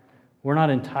 right? We're not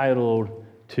entitled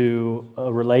to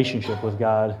a relationship with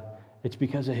God. It's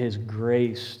because of His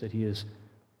grace that He has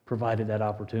provided that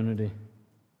opportunity.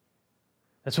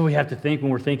 That's what we have to think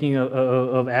when we're thinking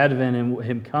of Advent and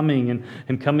Him coming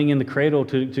in the cradle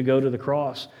to go to the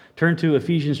cross. Turn to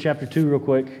Ephesians chapter 2 real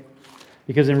quick.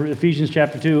 Because in Ephesians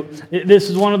chapter 2, this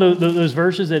is one of those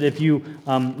verses that if you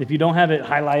don't have it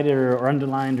highlighted or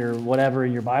underlined or whatever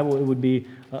in your Bible, it would be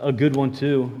a good one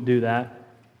to do that.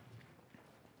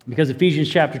 Because Ephesians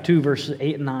chapter 2, verses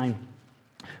 8 and 9,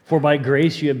 for by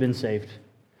grace you have been saved,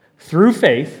 through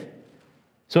faith.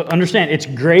 So understand, it's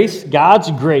grace,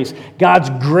 God's grace. God's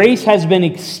grace has been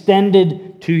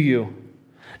extended to you.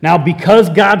 Now, because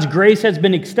God's grace has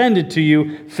been extended to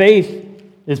you, faith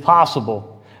is possible.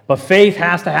 But faith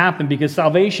has to happen because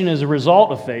salvation is a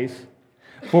result of faith.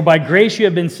 For by grace you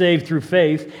have been saved through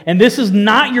faith. And this is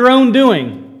not your own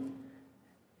doing.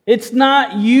 It's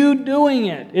not you doing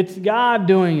it. It's God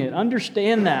doing it.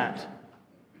 Understand that.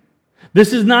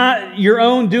 This is not your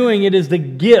own doing. It is the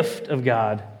gift of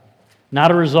God, not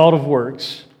a result of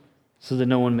works, so that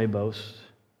no one may boast.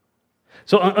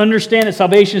 So understand that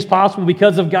salvation is possible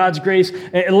because of God's grace.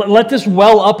 Let this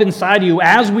well up inside you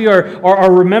as we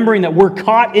are remembering that we're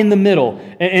caught in the middle.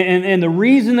 And the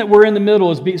reason that we're in the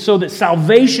middle is so that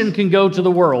salvation can go to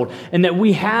the world and that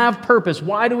we have purpose.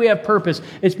 Why do we have purpose?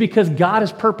 It's because God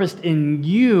has purposed in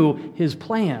you His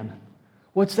plan.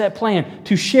 What's that plan?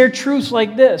 To share truths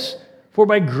like this. For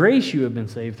by grace you have been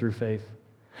saved through faith.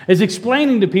 It's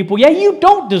explaining to people, yeah, you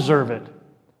don't deserve it.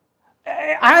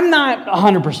 I'm not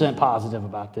 100% positive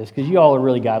about this because you all are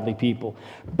really godly people.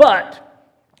 But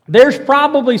there's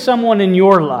probably someone in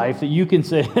your life that you can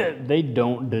say they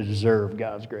don't deserve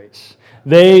God's grace.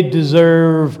 They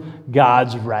deserve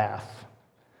God's wrath.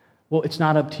 Well, it's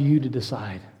not up to you to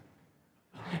decide.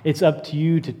 It's up to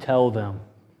you to tell them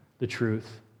the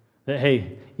truth. That,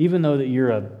 hey, even though that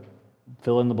you're a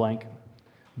fill in the blank,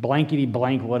 blankety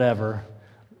blank whatever,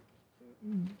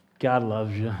 God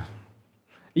loves you.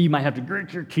 You might have to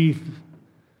grit your teeth.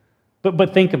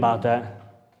 But think about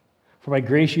that. For by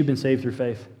grace you've been saved through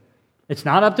faith. It's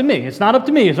not up to me. It's not up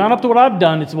to me. It's not up to what I've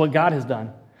done. It's what God has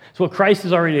done. It's what Christ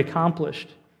has already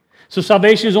accomplished. So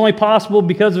salvation is only possible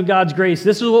because of God's grace.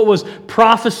 This is what was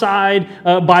prophesied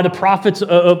by the prophets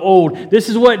of old. This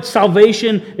is what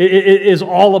salvation is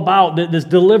all about, this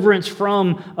deliverance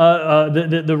from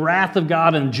the wrath of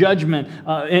God and judgment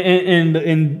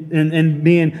and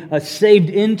being saved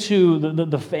into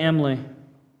the family.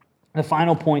 The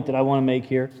final point that I want to make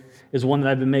here is one that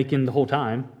I've been making the whole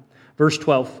time. Verse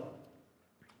 12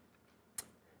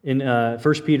 in 1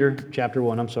 Peter chapter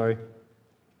 1, I'm sorry.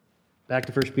 Back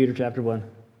to 1 Peter chapter 1.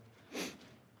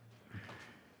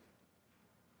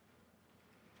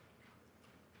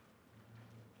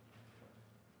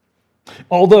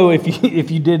 Although if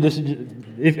you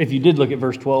did look at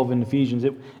verse 12 in Ephesians,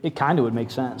 it kind of would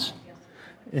make sense.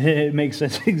 It makes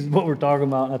sense what we're talking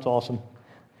about. That's awesome.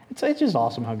 It's just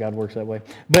awesome how God works that way.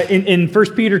 But in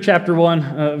 1 Peter chapter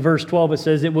 1, verse 12, it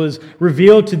says, it was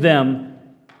revealed to them,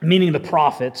 meaning the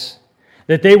prophets,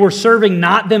 that they were serving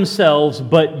not themselves,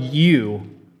 but you.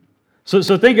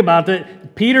 So think about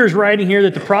that. Peter's writing here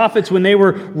that the prophets, when they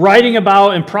were writing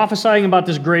about and prophesying about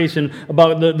this grace and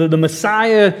about the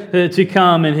Messiah to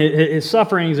come and his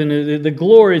sufferings and the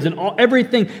glories and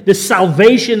everything, the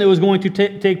salvation that was going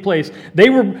to take place, they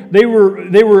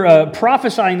were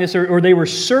prophesying this, or they were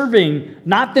serving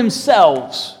not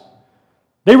themselves.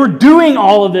 They were doing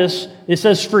all of this, it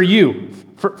says, for you,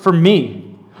 for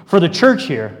me, for the church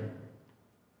here.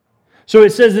 So it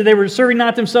says that they were serving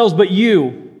not themselves, but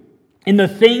you, in the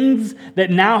things that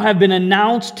now have been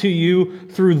announced to you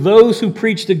through those who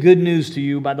preach the good news to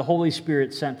you by the Holy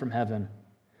Spirit sent from heaven.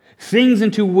 Things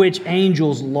into which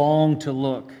angels long to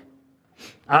look.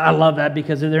 I love that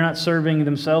because they're not serving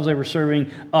themselves, they were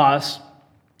serving us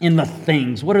in the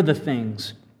things. What are the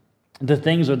things? The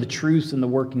things are the truths and the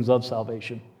workings of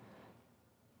salvation.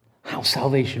 How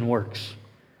salvation works.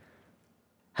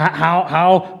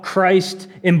 How Christ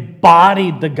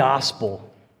embodied the gospel.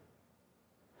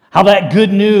 How that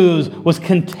good news was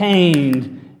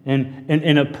contained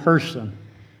in a person.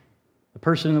 The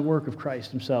person in the work of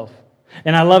Christ himself.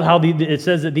 And I love how it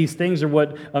says that these things are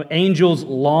what angels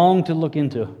long to look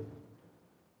into.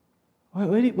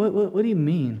 What do you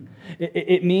mean?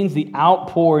 It means the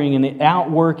outpouring and the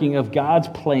outworking of God's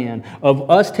plan,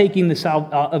 of us taking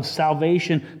of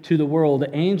salvation to the world.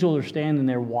 The angels are standing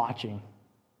there watching.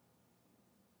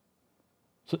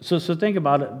 So think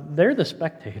about it. They're the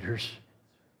spectators.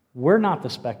 We're not the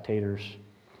spectators.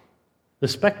 The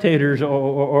spectators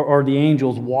are the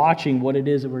angels watching what it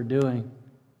is that we're doing.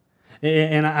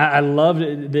 And I love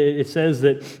it. It says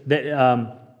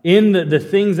that in the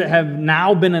things that have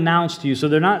now been announced to you, so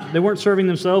they weren't serving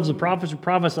themselves. The prophets were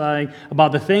prophesying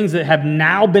about the things that have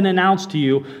now been announced to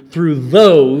you through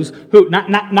those who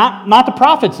not the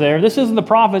prophets. There, this isn't the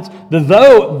prophets.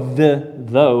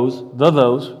 Those.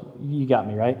 You got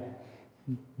me right.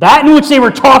 That in which they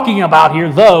were talking about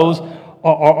here, those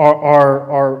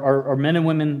are men and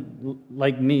women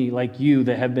like me, like you,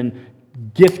 that have been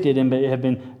gifted and have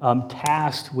been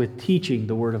tasked with teaching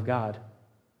the Word of God.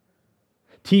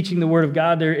 Teaching the Word of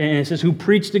God there, and it says, who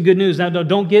preach the good news. Now,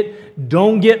 don't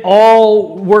get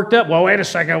all worked up. Well, wait a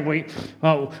second.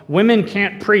 Women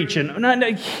can't preach, and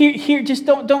no, here, just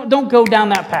don't go down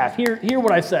that path. Hear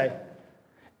what I say.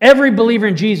 Every believer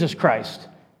in Jesus Christ.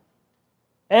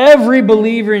 Every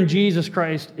believer in Jesus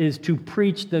Christ is to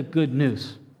preach the good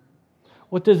news.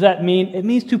 What does that mean? It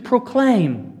means to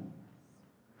proclaim.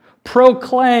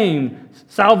 Proclaim.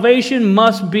 Salvation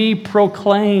must be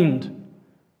proclaimed.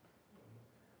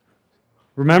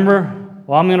 Remember,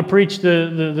 well, I'm going to preach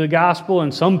the gospel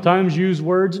and sometimes use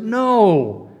words.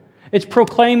 No. It's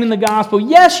proclaiming the gospel.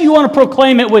 Yes, you want to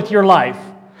proclaim it with your life.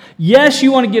 Yes,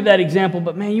 you want to give that example,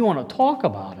 but man, you want to talk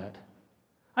about it.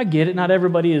 I get it. Not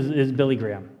everybody is Billy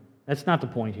Graham. That's not the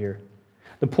point here.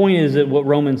 The point is that what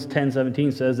Romans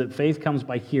 10:17 says, that faith comes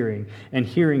by hearing, and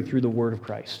hearing through the word of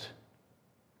Christ.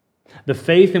 The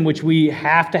faith in which we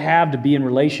have to be in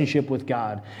relationship with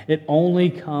God, it only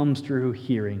comes through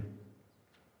hearing.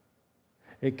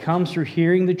 It comes through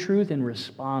hearing the truth and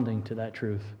responding to that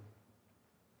truth.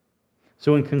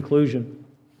 So in conclusion,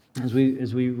 as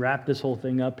we wrap this whole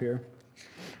thing up here,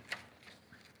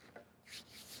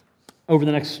 over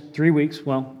the next 4 weeks,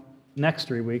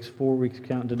 4 weeks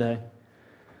counting today,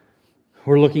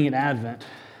 we're looking at Advent.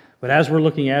 But as we're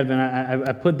looking at Advent,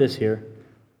 I put this here,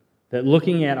 that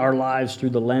looking at our lives through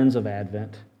the lens of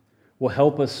Advent will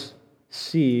help us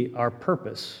see our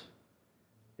purpose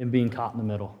in being caught in the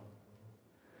middle.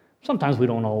 Sometimes we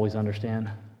don't always understand.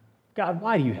 God,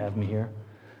 why do you have me here?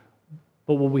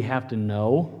 But what we have to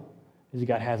know is that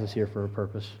God has us here for a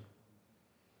purpose.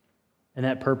 And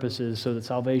that purpose is so that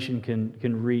salvation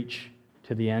can reach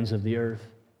to the ends of the earth.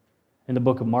 In the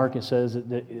book of Mark, it says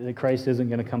that Christ isn't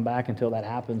going to come back until that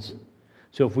happens.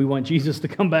 So if we want Jesus to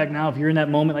come back now, if you're in that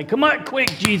moment, like, come on, quick,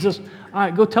 Jesus, all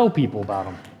right, go tell people about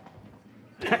him.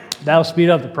 That'll speed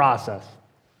up the process.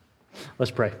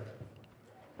 Let's pray.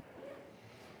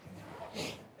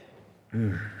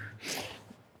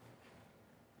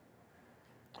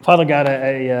 Father God,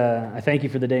 I thank you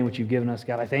for the day in which you've given us.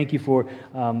 God, I thank you for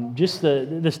just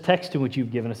this text in which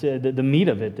you've given us, the meat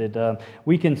of it, that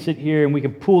we can sit here and we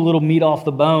can pull a little meat off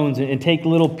the bones and take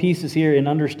little pieces here and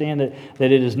understand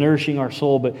that it is nourishing our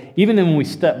soul. But even then when we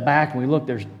step back and we look,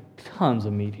 there's tons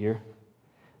of meat here.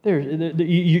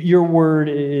 Your word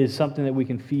is something that we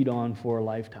can feed on for a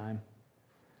lifetime.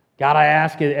 God, I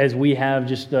ask as we have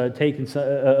just taken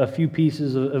a few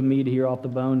pieces of meat here off the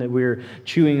bone, that we're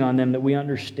chewing on them, that we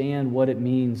understand what it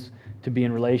means to be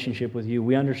in relationship with you.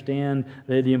 We understand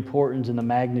the importance and the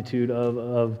magnitude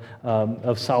of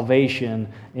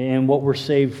salvation and what we're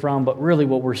saved from, but really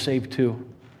what we're saved to.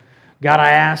 God,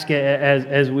 I ask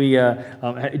as we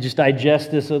just digest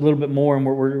this a little bit more, and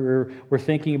we're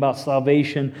thinking about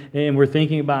salvation, and we're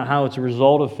thinking about how it's a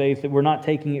result of faith, that we're not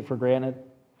taking it for granted.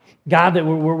 God, that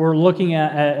we're looking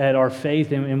at our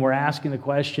faith, and we're asking the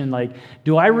question, like,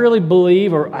 do I really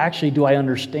believe, or actually do I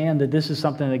understand that this is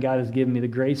something that God has given me, the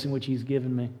grace in which He's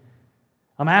given me?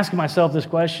 I'm asking myself this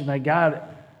question, like, God,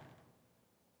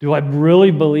 do I really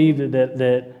believe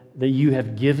that you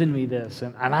have given me this,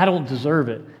 and I don't deserve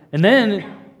it? And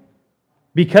then,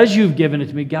 because you've given it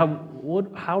to me,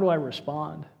 God, how do I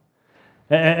respond?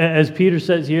 As Peter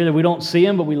says here, that we don't see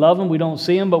Him, but we love Him. We don't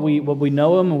see Him, but we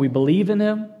know Him, and we believe in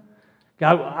Him.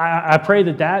 God, I pray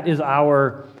that's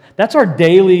our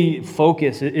daily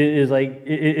focus,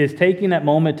 is taking that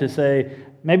moment to say,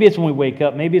 maybe it's when we wake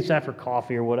up, maybe it's after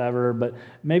coffee or whatever, but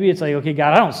maybe it's like, okay,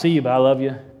 God, I don't see you, but I love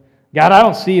you. God, I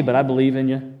don't see you, but I believe in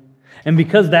you. And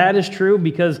because that is true,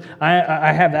 because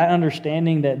I have that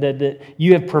understanding that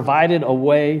you have provided a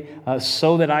way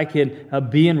so that I can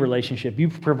be in relationship.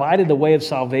 You've provided the way of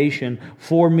salvation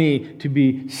for me to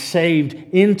be saved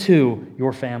into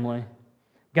your family.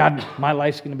 God, my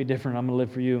life's going to be different. I'm going to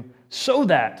live for you so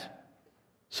that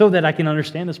I can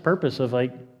understand this purpose of,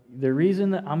 like, the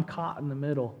reason that I'm caught in the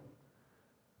middle.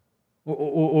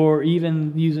 Or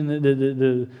even using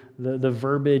the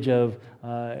verbiage of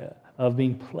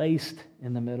being placed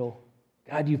in the middle.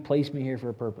 God, you've placed me here for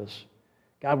a purpose.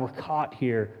 God, we're caught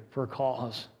here for a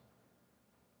cause.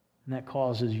 And that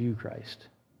cause is you, Christ.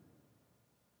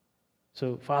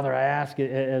 So, Father, I ask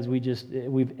as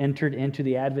we've entered into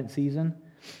the Advent season,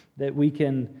 that we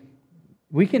can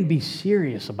be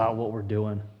serious about what we're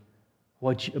doing,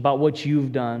 about what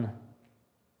you've done.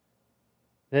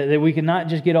 That we can not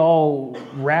just get all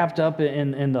wrapped up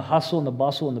in the hustle and the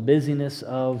bustle and the busyness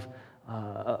of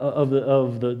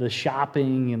the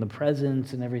shopping and the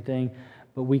presents and everything,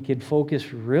 but we could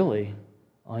focus really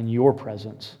on your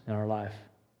presence in our life.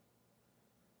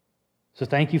 So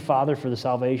thank you, Father, for the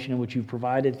salvation in which you've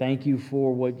provided. Thank you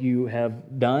for what you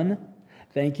have done.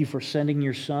 Thank you for sending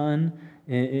your Son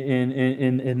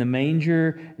in the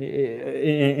manger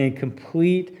in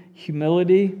complete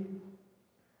humility.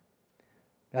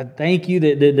 God, thank you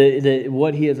that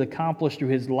what He has accomplished through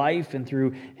His life and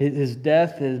through His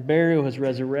death, His burial, His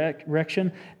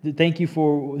resurrection. Thank you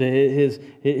for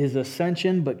His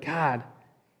ascension. But God,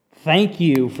 thank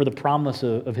you for the promise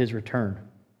of His return.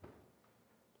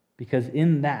 Because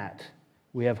in that,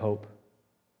 we have hope.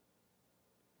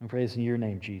 And praise in your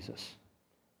name, Jesus.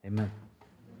 Amen.